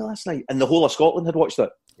Billy Connolly last night? And the whole of Scotland had watched it.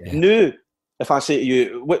 Yeah. No. If I say to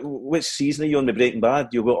you, which season are you on the Breaking Bad?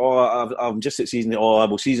 You'll go, I'm just at season,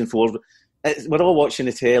 season 4. We're all watching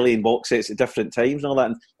the telly in box sets at different times and all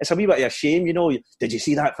that. And it's a wee bit of a shame, Did you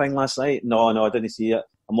see that thing last night? No, I didn't see it.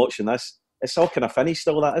 I'm watching this. It's all kind of finished,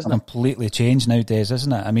 all that, isn't it? Completely changed nowadays,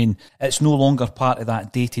 isn't it? I mean, it's no longer part of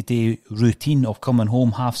that day-to-day routine of coming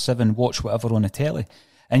home 7:30, watch whatever on the telly.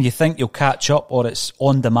 And you think you'll catch up, or it's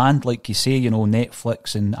on demand, like you say,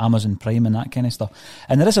 Netflix and Amazon Prime and that kind of stuff.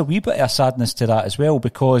 And there is a wee bit of sadness to that as well,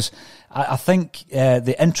 because I think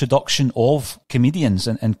the introduction of comedians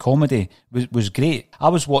and comedy was great. I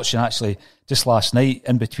was watching, actually, just last night,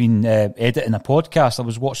 in between editing a podcast, I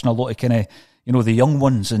was watching a lot of kind of, the young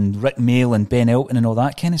ones, and Rick Mail and Ben Elton and all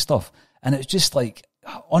that kind of stuff. And it's just like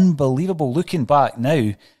unbelievable looking back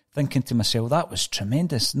now, thinking to myself, that was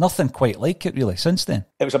tremendous. Nothing quite like it, really, since then.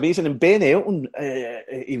 It was amazing. And Ben Elton,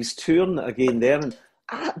 he was touring again there. And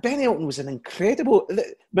Ben Elton was an incredible...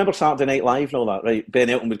 Remember Saturday Night Live and all that, right? Ben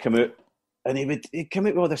Elton would come out, and he'd come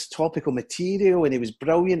out with all this topical material, and he was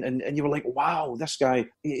brilliant. And you were like, wow, this guy...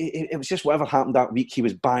 It was just whatever happened that week, he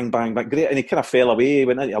was bang, bang, bang. Great. And he kind of fell away. He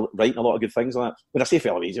went into writing a lot of good things like that. When I say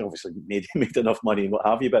fell away, he obviously made enough money and what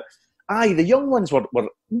have you, but... the young ones were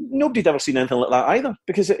nobody'd ever seen anything like that either,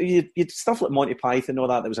 because you'd stuff like Monty Python and all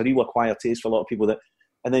that. There was a real acquired taste for a lot of people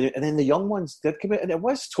and then the young ones did come out, and it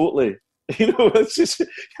was totally, it's just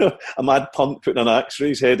a mad punk putting an axe through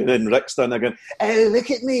his head, and then Rick's standing there going, "Oh,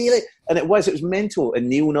 look at me!" And it was mental, and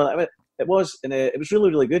Neil and all that. It was really,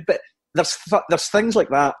 really good. But there's things like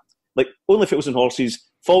that, like Only Fools and Horses,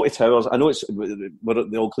 Fawlty Towers. I know it's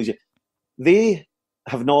the old cliche. They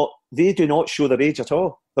do not show their age at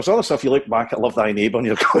all. There's other stuff you look back at, Love Thy Neighbour, and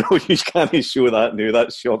you're going, oh, you can't show that now,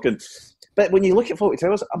 that's shocking. But when you look at Fawlty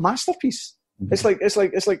Towers, a masterpiece. Mm-hmm.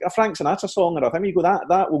 It's like a Frank Sinatra song or a thing. You go,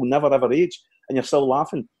 that will never ever age, and you're still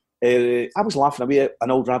laughing. I was laughing away at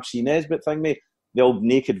an old Rab C. Nesbitt thing, mate. The old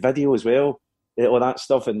naked video as well, all that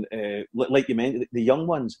stuff, and like you mentioned, the young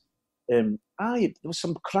ones. There was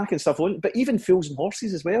some cracking stuff on, but even Fools and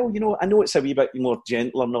Horses as well. I know it's a wee bit more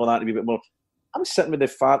gentler and all that, a wee bit more. I was sitting with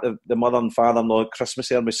the mother and father-in-law at Christmas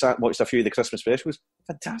here, and we sat and watched a few of the Christmas specials.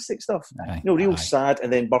 Fantastic stuff. Real sad,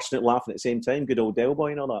 and then bursting out laughing at the same time. Good old Del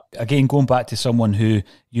Boy and all that. Again, going back to someone who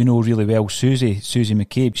you know really well, Susie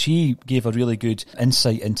McCabe, she gave a really good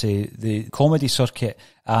insight into the comedy circuit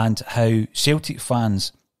and how Celtic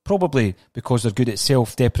fans, probably because they're good at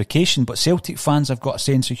self-deprecation, but Celtic fans have got a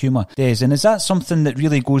sense of humour, Des. And is that something that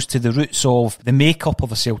really goes to the roots of the makeup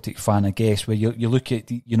of a Celtic fan, I guess, where you look at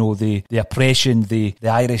the oppression, the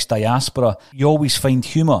Irish diaspora, you always find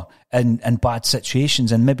humour in bad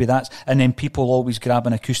situations, and maybe that's, and then people always grab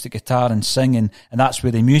an acoustic guitar and sing, and that's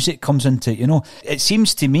where the music comes into it. It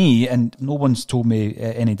seems to me, and no one's told me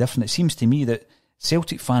any different, it seems to me that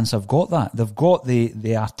Celtic fans have got that. They've got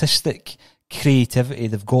the artistic creativity,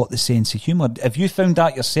 they've got the sense of humour. Have you found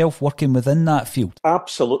that yourself working within that field?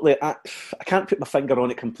 Absolutely. I can't put my finger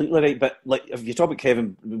on it completely right, but like if you talk about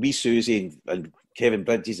Kevin, wee Susie and Kevin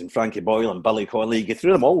Bridges and Frankie Boyle and Billy Connolly, you get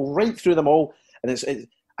through them all, right through them all, and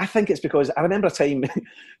I think it's because I remember a time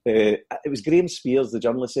it was Graham Spears, the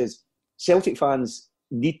journalist, says Celtic fans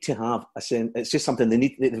need to have a sense. It's just something they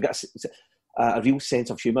need. They've got a real sense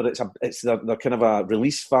of humour. It's their kind of a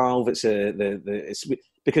release valve. It's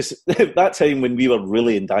because that time when we were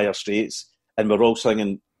really in dire straits and we're all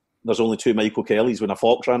singing "There's Only Two Michael Kellys" when a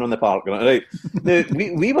fox ran on the park, right? Now,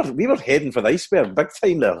 we were heading for the iceberg, big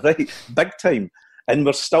time there, right? Big time, and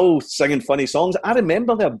we're still singing funny songs. I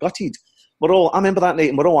remember they're gutted. I remember that night,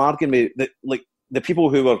 and we're all arguing with the people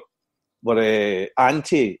who were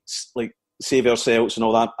anti Save Ourselves and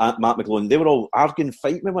all that, Matt McLean, they were all arguing,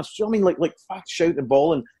 fighting with us. Do you know what I mean? Like shouting,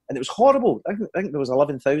 bawling, and it was horrible. I think there was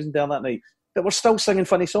 11,000 there that night, but we're still singing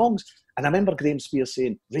funny songs. And I remember Graham Spears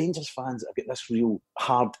saying, Rangers fans have got this real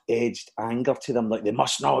hard-edged anger to them, like they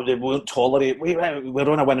won't tolerate. We're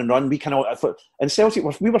on a win and run. We cannot. And Celtic,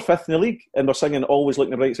 we were fifth in the league, and we're singing "Always Looking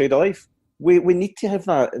the Bright Side of Life." We need to have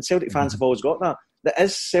that, and Celtic fans have always got that. That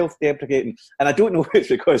is self-deprecating. And I don't know if it's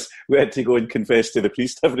because we had to go and confess to the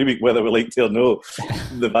priest every week whether we liked it or no,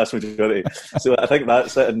 the vast majority. So I think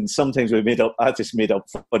that's it. And sometimes I just made up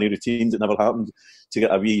funny routines that never happened to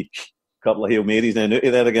get a wee couple of Hail Marys and out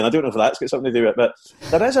of there again. I don't know if that's got something to do with it, but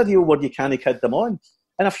there is a deal where you can't kid them on.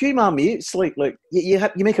 And a few of my mates, like you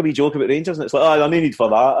make a wee joke about Rangers, and it's like, oh, no need for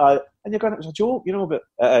that. And you're going, it was a joke, but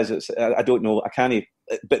it is. I don't know. I can't.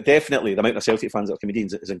 but definitely the amount of Celtic fans that are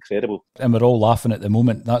comedians is incredible. And we're all laughing at the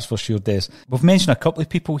moment, that's for sure, Des. We've mentioned a couple of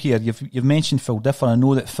people here. You've mentioned Phil Differ. I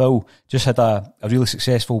know that Phil just had a really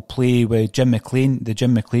successful play with Jim McLean, the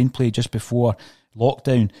Jim McLean play just before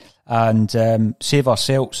lockdown. And Save Our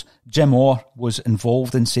Celts, Jim Orr was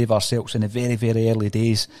involved in Save Our Celts in the very, very early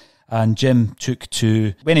days. And Jim took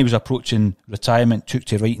to, when he was approaching retirement, took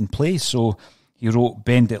to writing plays. So he wrote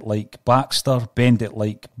Bend It Like Baxter, Bend It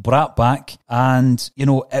Like Bratback, and, you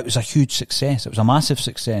know, it was a huge success. It was a massive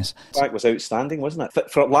success. It was outstanding, wasn't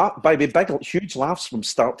it? By big, huge laughs from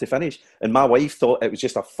start to finish. And my wife thought it was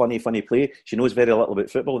just a funny play. She knows very little about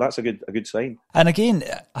football. That's a good sign. And again,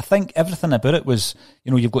 I think everything about it was,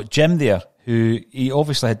 you know, you've got Jim there, who he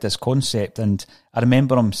obviously had this concept, and I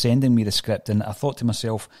remember him sending me the script, and I thought to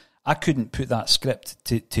myself, I couldn't put that script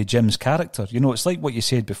to Jim's character. You know, it's like what you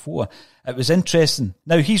said before. It was interesting.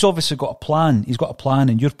 Now, he's obviously got a plan. He's got a plan,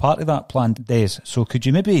 and you're part of that plan, Des. So could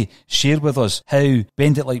you maybe share with us how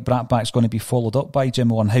Bend It Like Bratback's going to be followed up by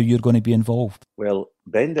Jim Orr and how you're going to be involved? Well,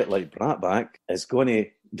 Bend It Like Bratback is going to...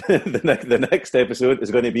 the next episode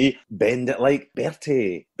is going to be Bend It Like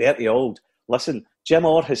Bertie Auld. Listen, Jim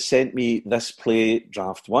Orr has sent me this play,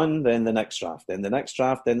 draft 1, then the next draft, then the next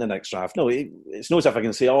draft, then the next draft. No, it's not as if I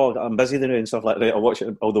can say, oh, I'm busy now and stuff like that. I'll watch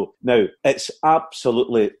it. Although, now, it's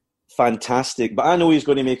absolutely fantastic. But I know he's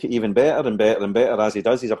going to make it even better and better and better as he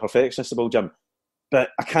does. He's a perfectionist about Jim. But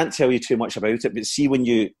I can't tell you too much about it. But see, when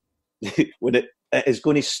it is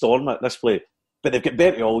going to storm at this play. But they've got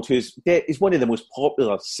Bertie Auld, he's one of the most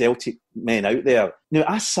popular Celtic men out there. Now,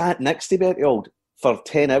 I sat next to Bertie Auld for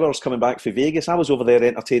 10 hours coming back from Vegas. I was over there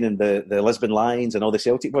entertaining the Lisbon Lions and all the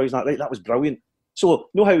Celtic boys. That was brilliant. So,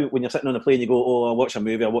 you know how when you're sitting on a plane, you go, oh, I'll watch a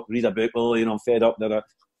movie, I'll read a book, oh, you know, I'm fed up.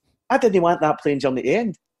 I didn't want that plane journey to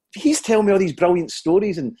end. He's telling me all these brilliant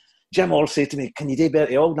stories, and Jim Orr said to me, can you do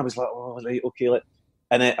Bertie Auld? And I was like, oh, right, okay.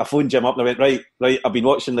 And I phoned Jim up and I went, right, I've been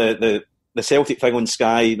watching the Celtic thing on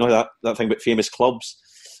Sky, you know, that thing about famous clubs.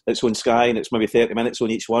 It's on Sky and it's maybe 30 minutes on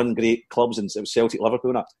each one, great clubs, and it was Celtic, Liverpool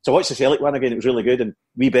and that. So I watched the Celtic one again, it was really good, and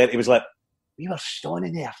wee Bertie was like, we were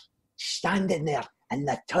standing there in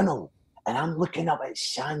the tunnel, and I'm looking up at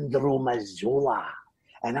Sandro Mazzola,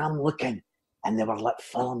 and I'm looking, and they were like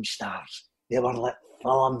film stars,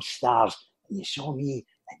 and you saw me,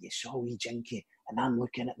 and you saw wee Jinky, and I'm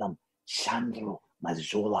looking at them, Sandro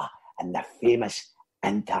Mazzola, and the famous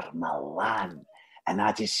Inter Milan, and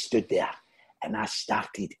I just stood there, and I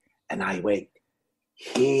started, and I went,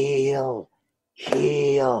 hail,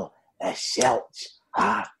 the Celts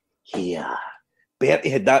are here.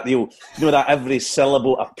 Bertie had that deal, you know, that every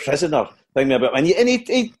syllable a prisoner thing about, and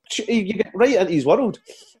he get right into his world.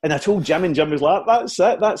 And I told Jim, and Jim was like, that's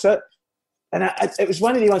it. And it was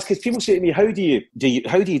one of the ones, because people say to me, how do you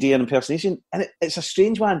do an impersonation? And it's a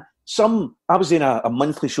strange one. I was doing a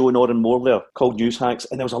monthly show in Oranmore there called News Hacks,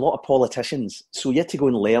 and there was a lot of politicians. So you had to go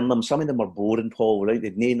and learn them. Some of them were boring, Paul, right?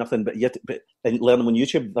 They'd know nothing, but and learn them on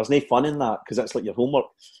YouTube. There's no fun in that, because that's like your homework.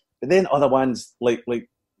 But then other ones, like you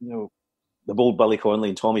know, the bold Billy Connolly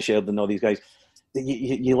and Tommy Sheridan and all these guys,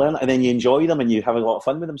 you learn it, and then you enjoy them, and you have a lot of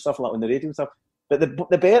fun with them, stuff like on the radio and stuff. But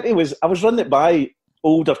the Bertie was, I was running it by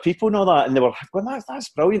older people and all that, and they were going, that's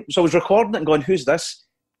brilliant. So I was recording it and going, who's this?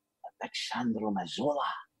 Big Sandro Mazzola.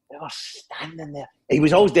 We were standing there. He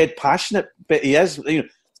was always dead passionate, but he is, you know,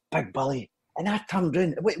 Big Billy. And I turned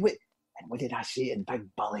round, wait, and what did I say? And Big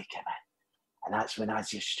Billy came in. And that's when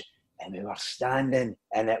and we were standing,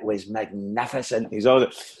 and it was magnificent.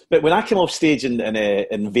 But when I came off stage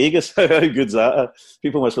in Vegas, how good's that?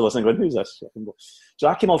 People must be listening going, who's this? So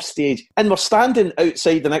I came off stage, and we're standing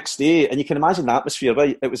outside the next day, and you can imagine the atmosphere,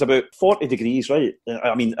 right? It was about 40 degrees, right?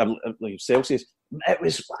 I mean, Celsius. It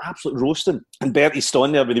was absolute roasting. And Bertie's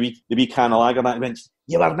standing there with the wee can of lager, and I went,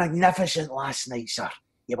 you were magnificent last night, sir.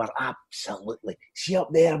 You were absolutely. See up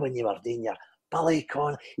there when you were doing your Billy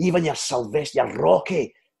Connolly, even your Sylvester, your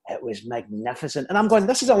Rocky. It was magnificent. And I'm going,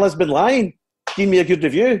 this is a Lisbon Lion. Give me a good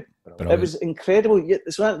review. Brilliant. It was incredible.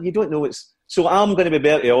 You don't know it's... So I'm going to be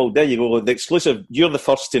Bertie Auld. There you go. The exclusive. You're the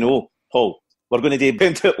first to know, Paul. We're going to do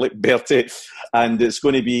Bend It Like Bertie. And it's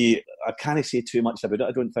going to be... I can't say too much about it,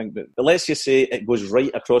 I don't think. But let's just say it goes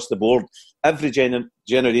right across the board. Every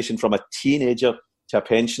generation from a teenager to a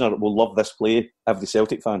pensioner will love this play. Every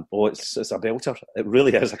Celtic fan. Oh, it's a belter. It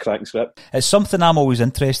really is a cracking script. It's something I'm always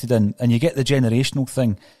interested in, and you get the generational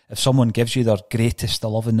thing. If someone gives you their greatest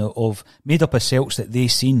 11 of made up of Celts that they've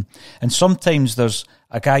seen, and sometimes there's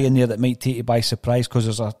a guy in there that might take you by surprise because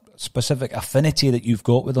there's a specific affinity that you've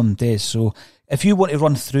got with them, Des. So if you want to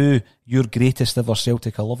run through your greatest ever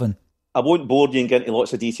Celtic 11. I won't bore you and get into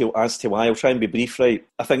lots of detail as to why. I'll try and be brief, right?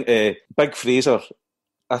 I think Big Fraser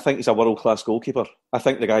I think he's a world-class goalkeeper. I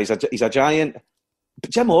think the guy's he's a giant.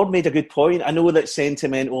 But Jim Orr made a good point. I know that's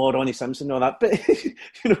sentimental, or Ronnie Simpson and all that,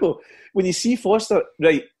 but when you see Foster,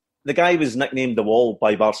 right, the guy was nicknamed the Wall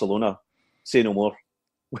by Barcelona. Say no more.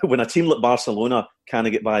 When a team like Barcelona can't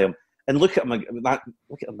get by him, and look at him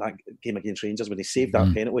that game against Rangers when he saved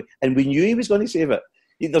that penalty, and we knew he was going to save it.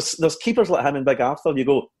 There's keepers like him and Big Arthur, and you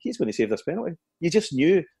go, he's going to save this penalty. You just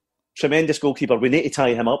knew. Tremendous goalkeeper. We need to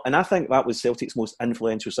tie him up, and I think that was Celtic's most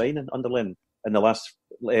influential signing under Lynn in the last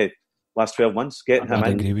 12 months. Getting him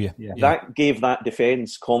in, agree with you. That gave that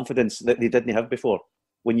defence confidence that they didn't have before.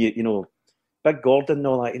 When Big Gordon and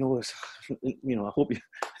all that, I hope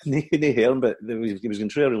you didn't hear him, but he was going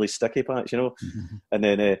through a really sticky patch, and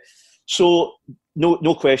then so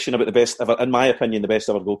no question about the best ever, in my opinion, the best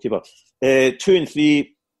ever goalkeeper. 2 and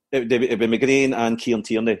 3, it would be McGrain and Kieran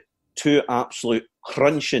Tierney. 2 absolute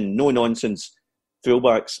crunching, no-nonsense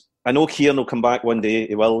fullbacks. I know Kieran will come back one day.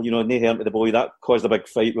 He will, no harm to the boy. That caused a big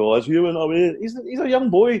fight with us. You went away. He's a young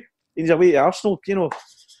boy. He's away to Arsenal,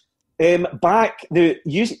 Back,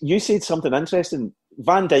 you said something interesting.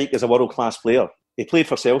 Van Dijk is a world-class player. He played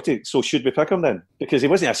for Celtic, so should we pick him then? Because he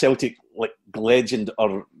wasn't a Celtic legend,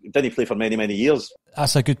 or didn't he play for many, many years?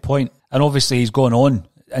 That's a good point. And obviously he's gone on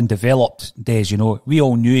and developed, Des, we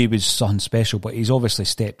all knew he was something special, but he's obviously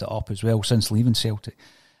stepped it up as well since leaving Celtic.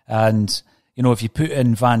 And, if you put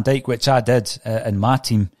in Van Dijk, which I did in my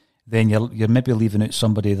team, then you're maybe leaving out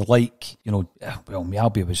somebody like,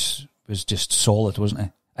 Mjällby was just solid, wasn't he?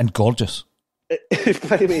 And gorgeous.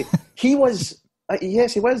 By the way, he was,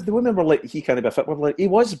 yes, he was. The women were like, he can't be a fit. He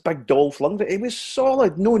was big Dolph Lundgren. He was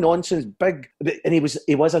solid, no nonsense, big. And he was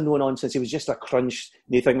a no nonsense. He was just a crunch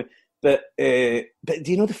thing. But do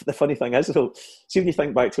you know the funny thing is, though? See, when you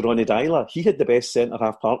think back to Ronnie Dyler, he had the best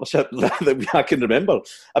centre-half partnership that I can remember.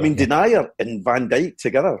 I mean, Denier and Van Dijk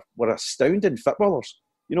together were astounding footballers.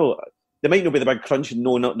 They might not be the big crunching,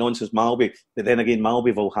 no-nonsense Malby, but then again,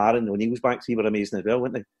 Malby, Volharen, when he was back, he were amazing as well,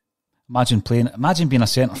 weren't they? Imagine being a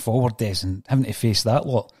centre-forward, Des, and having to face that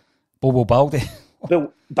lot. Bobo Baldi.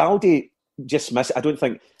 Well, Baldi just misses. I don't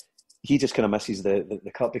think... He just kind of misses the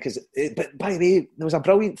cup because... But by the way, there was a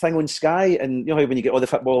brilliant thing on Sky, and how when you get all the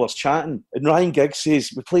footballers chatting, and Ryan Giggs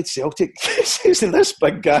says, we played Celtic, he says, this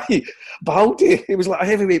big guy, Baldi, he was like a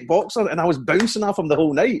heavyweight boxer, and I was bouncing off him the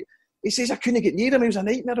whole night. He says, I couldn't get near him, he was a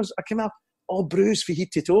nightmare. I came up all bruised from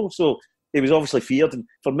head to toe. So he was obviously feared, and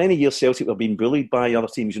for many years Celtic were being bullied by other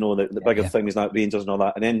teams, the bigger things like Rangers and all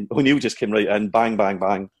that, and then O'Neill just came right in, bang, bang,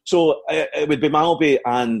 bang. So it would be Malby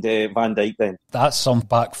and Van Dijk then. That's some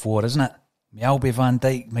back four, isn't it? Mjällby, Van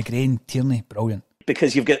Dijk, McGrain, Tierney, brilliant.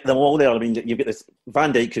 Because you've got them all there. I mean, you've got this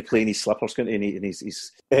Van Dijk could play in his slippers, couldn't he? And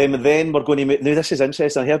he's then we're going to... Now, this is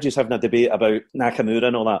interesting. I heard you having a debate about Nakamura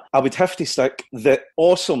and all that. I would have to stick the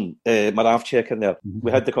awesome Moravcik in there. Mm-hmm.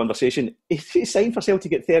 We had the conversation. If he signed for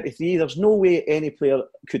Celtic at 33, there's no way any player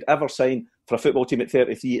could ever sign for a football team at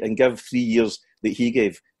 33 and give 3 years that he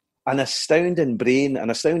gave. An astounding brain,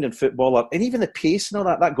 an astounding footballer, and even the pace and all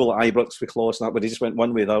that. That goal at Ibrox with Klaus and that, where he just went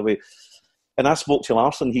one way, the other way. And I spoke to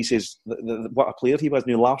Larsson. He says what a player he was.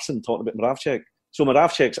 Now Larsson talking about Moravcik. So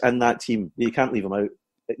Moravcik's in that team. You can't leave him out.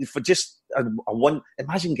 For just a one,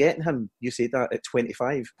 imagine getting him. You said that at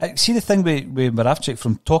 25. See the thing with Moravcik,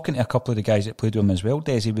 from talking to a couple of the guys that played with him as well,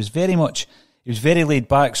 Des, he was very laid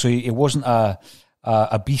back. So he wasn't a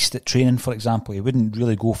beast at training, for example. He wouldn't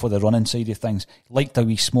really go for the running side of things. Liked a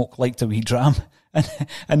wee smoke, liked a wee dram,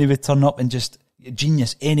 and he would turn up and just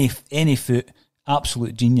genius, any foot,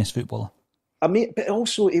 absolute genius footballer. I mean, but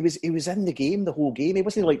also he was in the game the whole game. He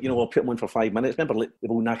wasn't like, I'll put him on for 5 minutes. Remember, like the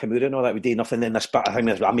old Nakamura and all that, we did nothing. Then this bit of him,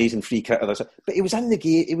 this amazing free kick. But he was in the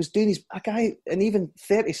game. He was doing a guy, and even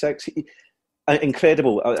 36,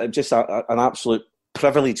 incredible. Just an absolute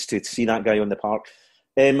privilege to see that guy on the park.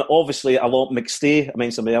 Obviously, a lot McStay. I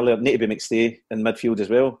mentioned him earlier. Need to be McStay in midfield as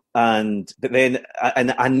well. But then,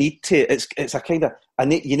 I need to. It's a kind of.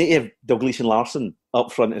 You need to have Dalglish and Larsson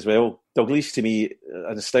up front as well. Dalglish, to me,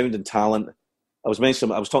 an astounding talent. I was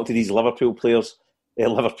talking to these Liverpool players,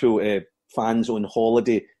 Liverpool fans on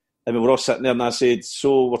holiday, and we were all sitting there, and I said,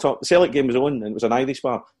 so we're talking, the Celtic game was on, and it was an Irish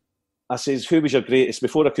bar. I says, who was your greatest,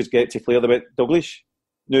 before I could get to player, they went, Dalglish.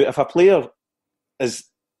 Now, if a player is,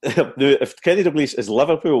 if Kenny Dalglish is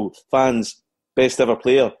Liverpool fans' best ever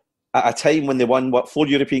player, at a time when they won, 4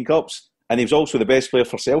 European Cups, and he was also the best player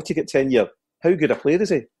for Celtic at 10 years, how good a player is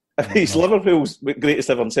he? If he's Liverpool's greatest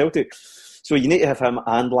ever in Celtic. So you need to have him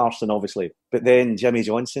and Larsson, obviously. But then Jimmy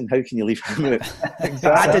Johnson, how can you leave him out? Exactly.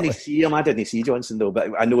 I didn't see Johnson, though, but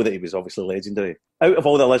I know that he was obviously legendary. Out of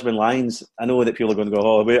all the Lisbon Lions, I know that people are going to go,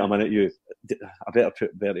 oh, wait a minute, I better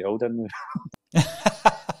put Bertie Auld in there.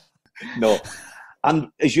 No. And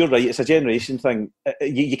as you're right, it's a generation thing.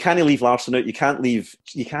 You can't leave Larsson out. You can't leave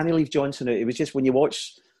Johnson out. It was just when you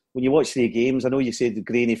watch the games. I know you said the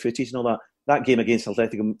grainy footage and all that. That game against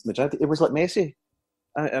Atletico Madrid, it was like Messi.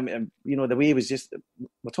 I mean, the way it was just.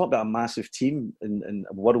 We're talking about a massive team in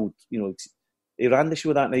a world. He ran the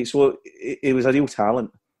show that night, so it was a real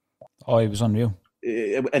talent. Oh, he was unreal.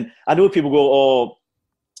 And I know people go, "Oh,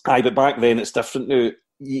 aye," but back then it's different now.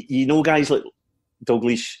 Guys like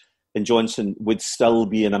Dalglish and Johnson would still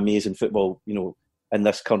be an amazing football, in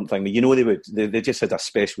this current thing. They would. They just had a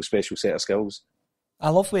special set of skills. I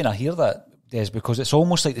love when I hear that, Des, because it's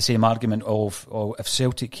almost like the same argument of if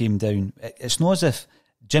Celtic came down. It's not as if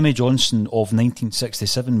Jimmy Johnson of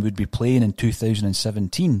 1967 would be playing in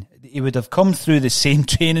 2017. He would have come through the same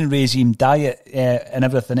training regime, diet and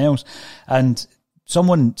everything else. And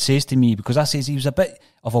someone says to me, because I says he was a bit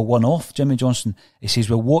of a one-off, Jimmy Johnson, he says,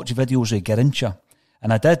 well, watch videos of Garrincha.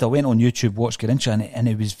 And I did. I went on YouTube, watched Garrincha, and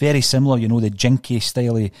it was very similar, the jinky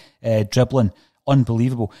style dribbling.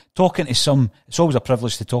 Unbelievable. Talking to it's always a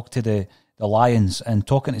privilege to talk to the Lions, and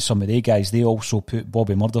talking to some of the guys, they also put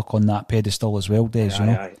Bobby Murdoch on that pedestal as well, Des,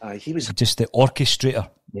 Aye. He was just the orchestrator.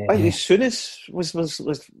 As soon as was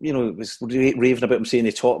raving about him, saying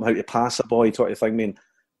he taught him how to pass a boy, taught him thing,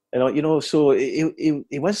 so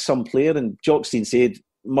he was some player, and Jockstein said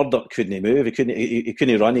Murdoch couldn't move, he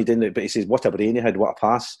couldn't run, he didn't, but he says what a brain he had, what a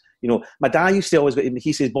pass. My dad used to always,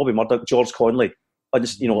 he says Bobby Murdoch, George Conley,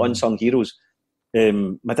 unsung heroes.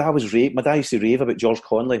 My dad used to rave about George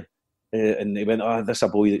Conley, and he went, "Oh, this is a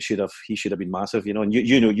boy that should have been massive," And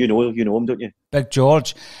you know him, don't you? Big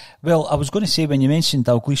George. Well, I was going to say, when you mentioned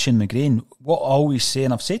Dalglish and McGrain, what I always say,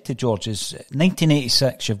 and I've said to George, is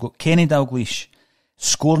 1986. You've got Kenny Dalglish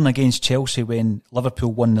scoring against Chelsea when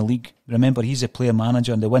Liverpool won the league. Remember, he's a player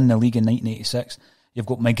manager, and they win the league in 1986. You've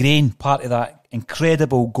got McGrain, part of that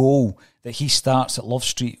incredible goal that he starts at Love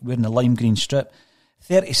Street wearing the lime green strip.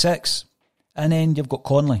 36. And then you've got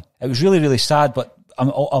Conley. It was really, really sad, but I'm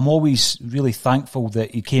always really thankful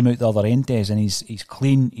that he came out the other end, Des, and he's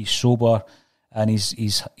clean, he's sober, and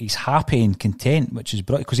he's happy and content, which is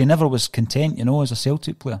brilliant, because he never was content, as a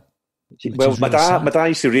Celtic player. Well, my dad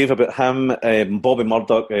used to rave about him, Bobby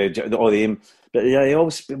Murdoch, all of them. But yeah,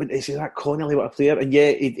 he said that Connolly, what a player. And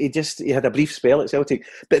yeah, he had a brief spell at Celtic.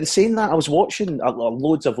 But in saying that, I was watching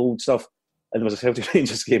loads of old stuff, and there was a Celtic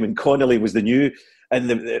Rangers game, and Connolly was the new. And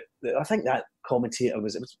I think that commentator it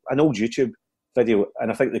was an old YouTube video, and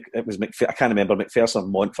I think it was I can't remember, McPherson or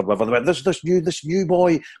Montford, whatever. This new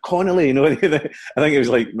boy Connolly, I think it was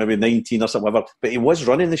like maybe 19 or something, whatever. But he was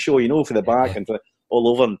running the show, for the back and for all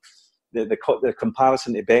over. And the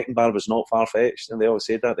comparison to Beckenbauer was not far fetched, and they always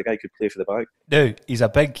said that the guy could play for the back. No, he's a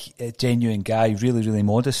big, genuine guy, really, really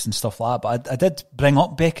modest and stuff like that. But I did bring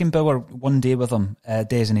up Beckenbauer one day with him,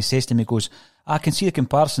 Des, and he says to me, he goes, "I can see the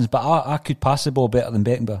comparisons, but I could pass the ball better than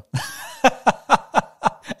Beckenbauer."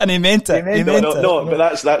 And he meant it. No, but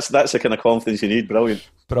that's the kind of confidence you need.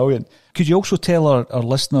 Brilliant. Could you also tell our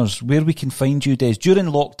listeners where we can find you, Des, during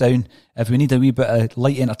lockdown, if we need a wee bit of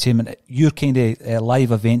light entertainment, your kind of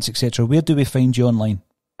live events, etc.? Where do we find you online?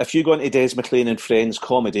 If you go into Des McLean and Friends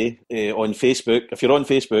Comedy on Facebook, if you're on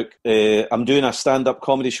Facebook, I'm doing a stand-up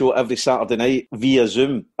comedy show every Saturday night via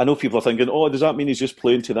Zoom. I know people are thinking, oh, does that mean he's just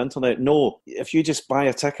playing to the internet? No. If you just buy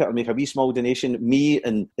a ticket and make a wee small donation, me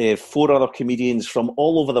and 4 other comedians from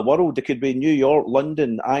all over the world, it could be New York,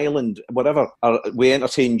 London, Ireland, whatever, we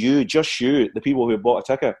entertain you, just you, the people who have bought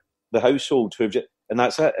a ticket, the household who have just... And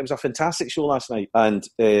that's it. It was a fantastic show last night. And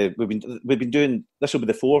we've been doing... This will be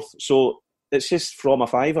the 4th, so... It's just from a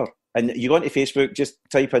 $5. And you go into Facebook, just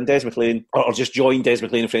type in Des McLean, or just join Des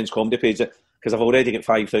McLean and Friends comedy page, because I've already got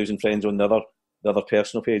 5,000 friends on the other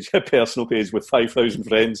personal page with 5,000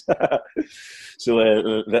 friends. So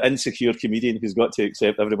the insecure comedian who's got to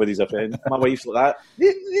accept everybody's a friend. My wife's like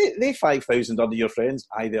that. They 5,000 under your friends.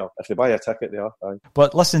 Aye, they are. If they buy a ticket, they are. Aye.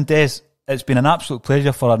 But listen, Des, it's been an absolute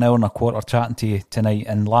pleasure for an hour and a quarter chatting to you tonight,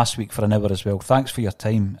 and last week for an hour as well. Thanks for your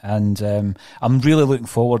time, and I'm really looking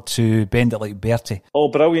forward to Bend It Like Bertie. Oh,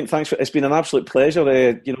 brilliant! Thanks. It's been an absolute pleasure.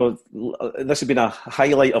 This has been a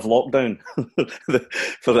highlight of lockdown.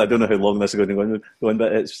 For I don't know how long this is going to go on,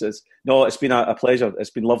 but it's been a pleasure.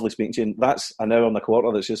 It's been lovely speaking to you. And that's an hour and a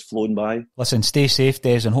quarter that's just flown by. Listen, stay safe,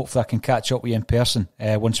 Des, and hopefully I can catch up with you in person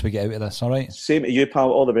once we get out of this. All right. Same to you,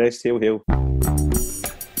 pal. All the best. Hail, hail.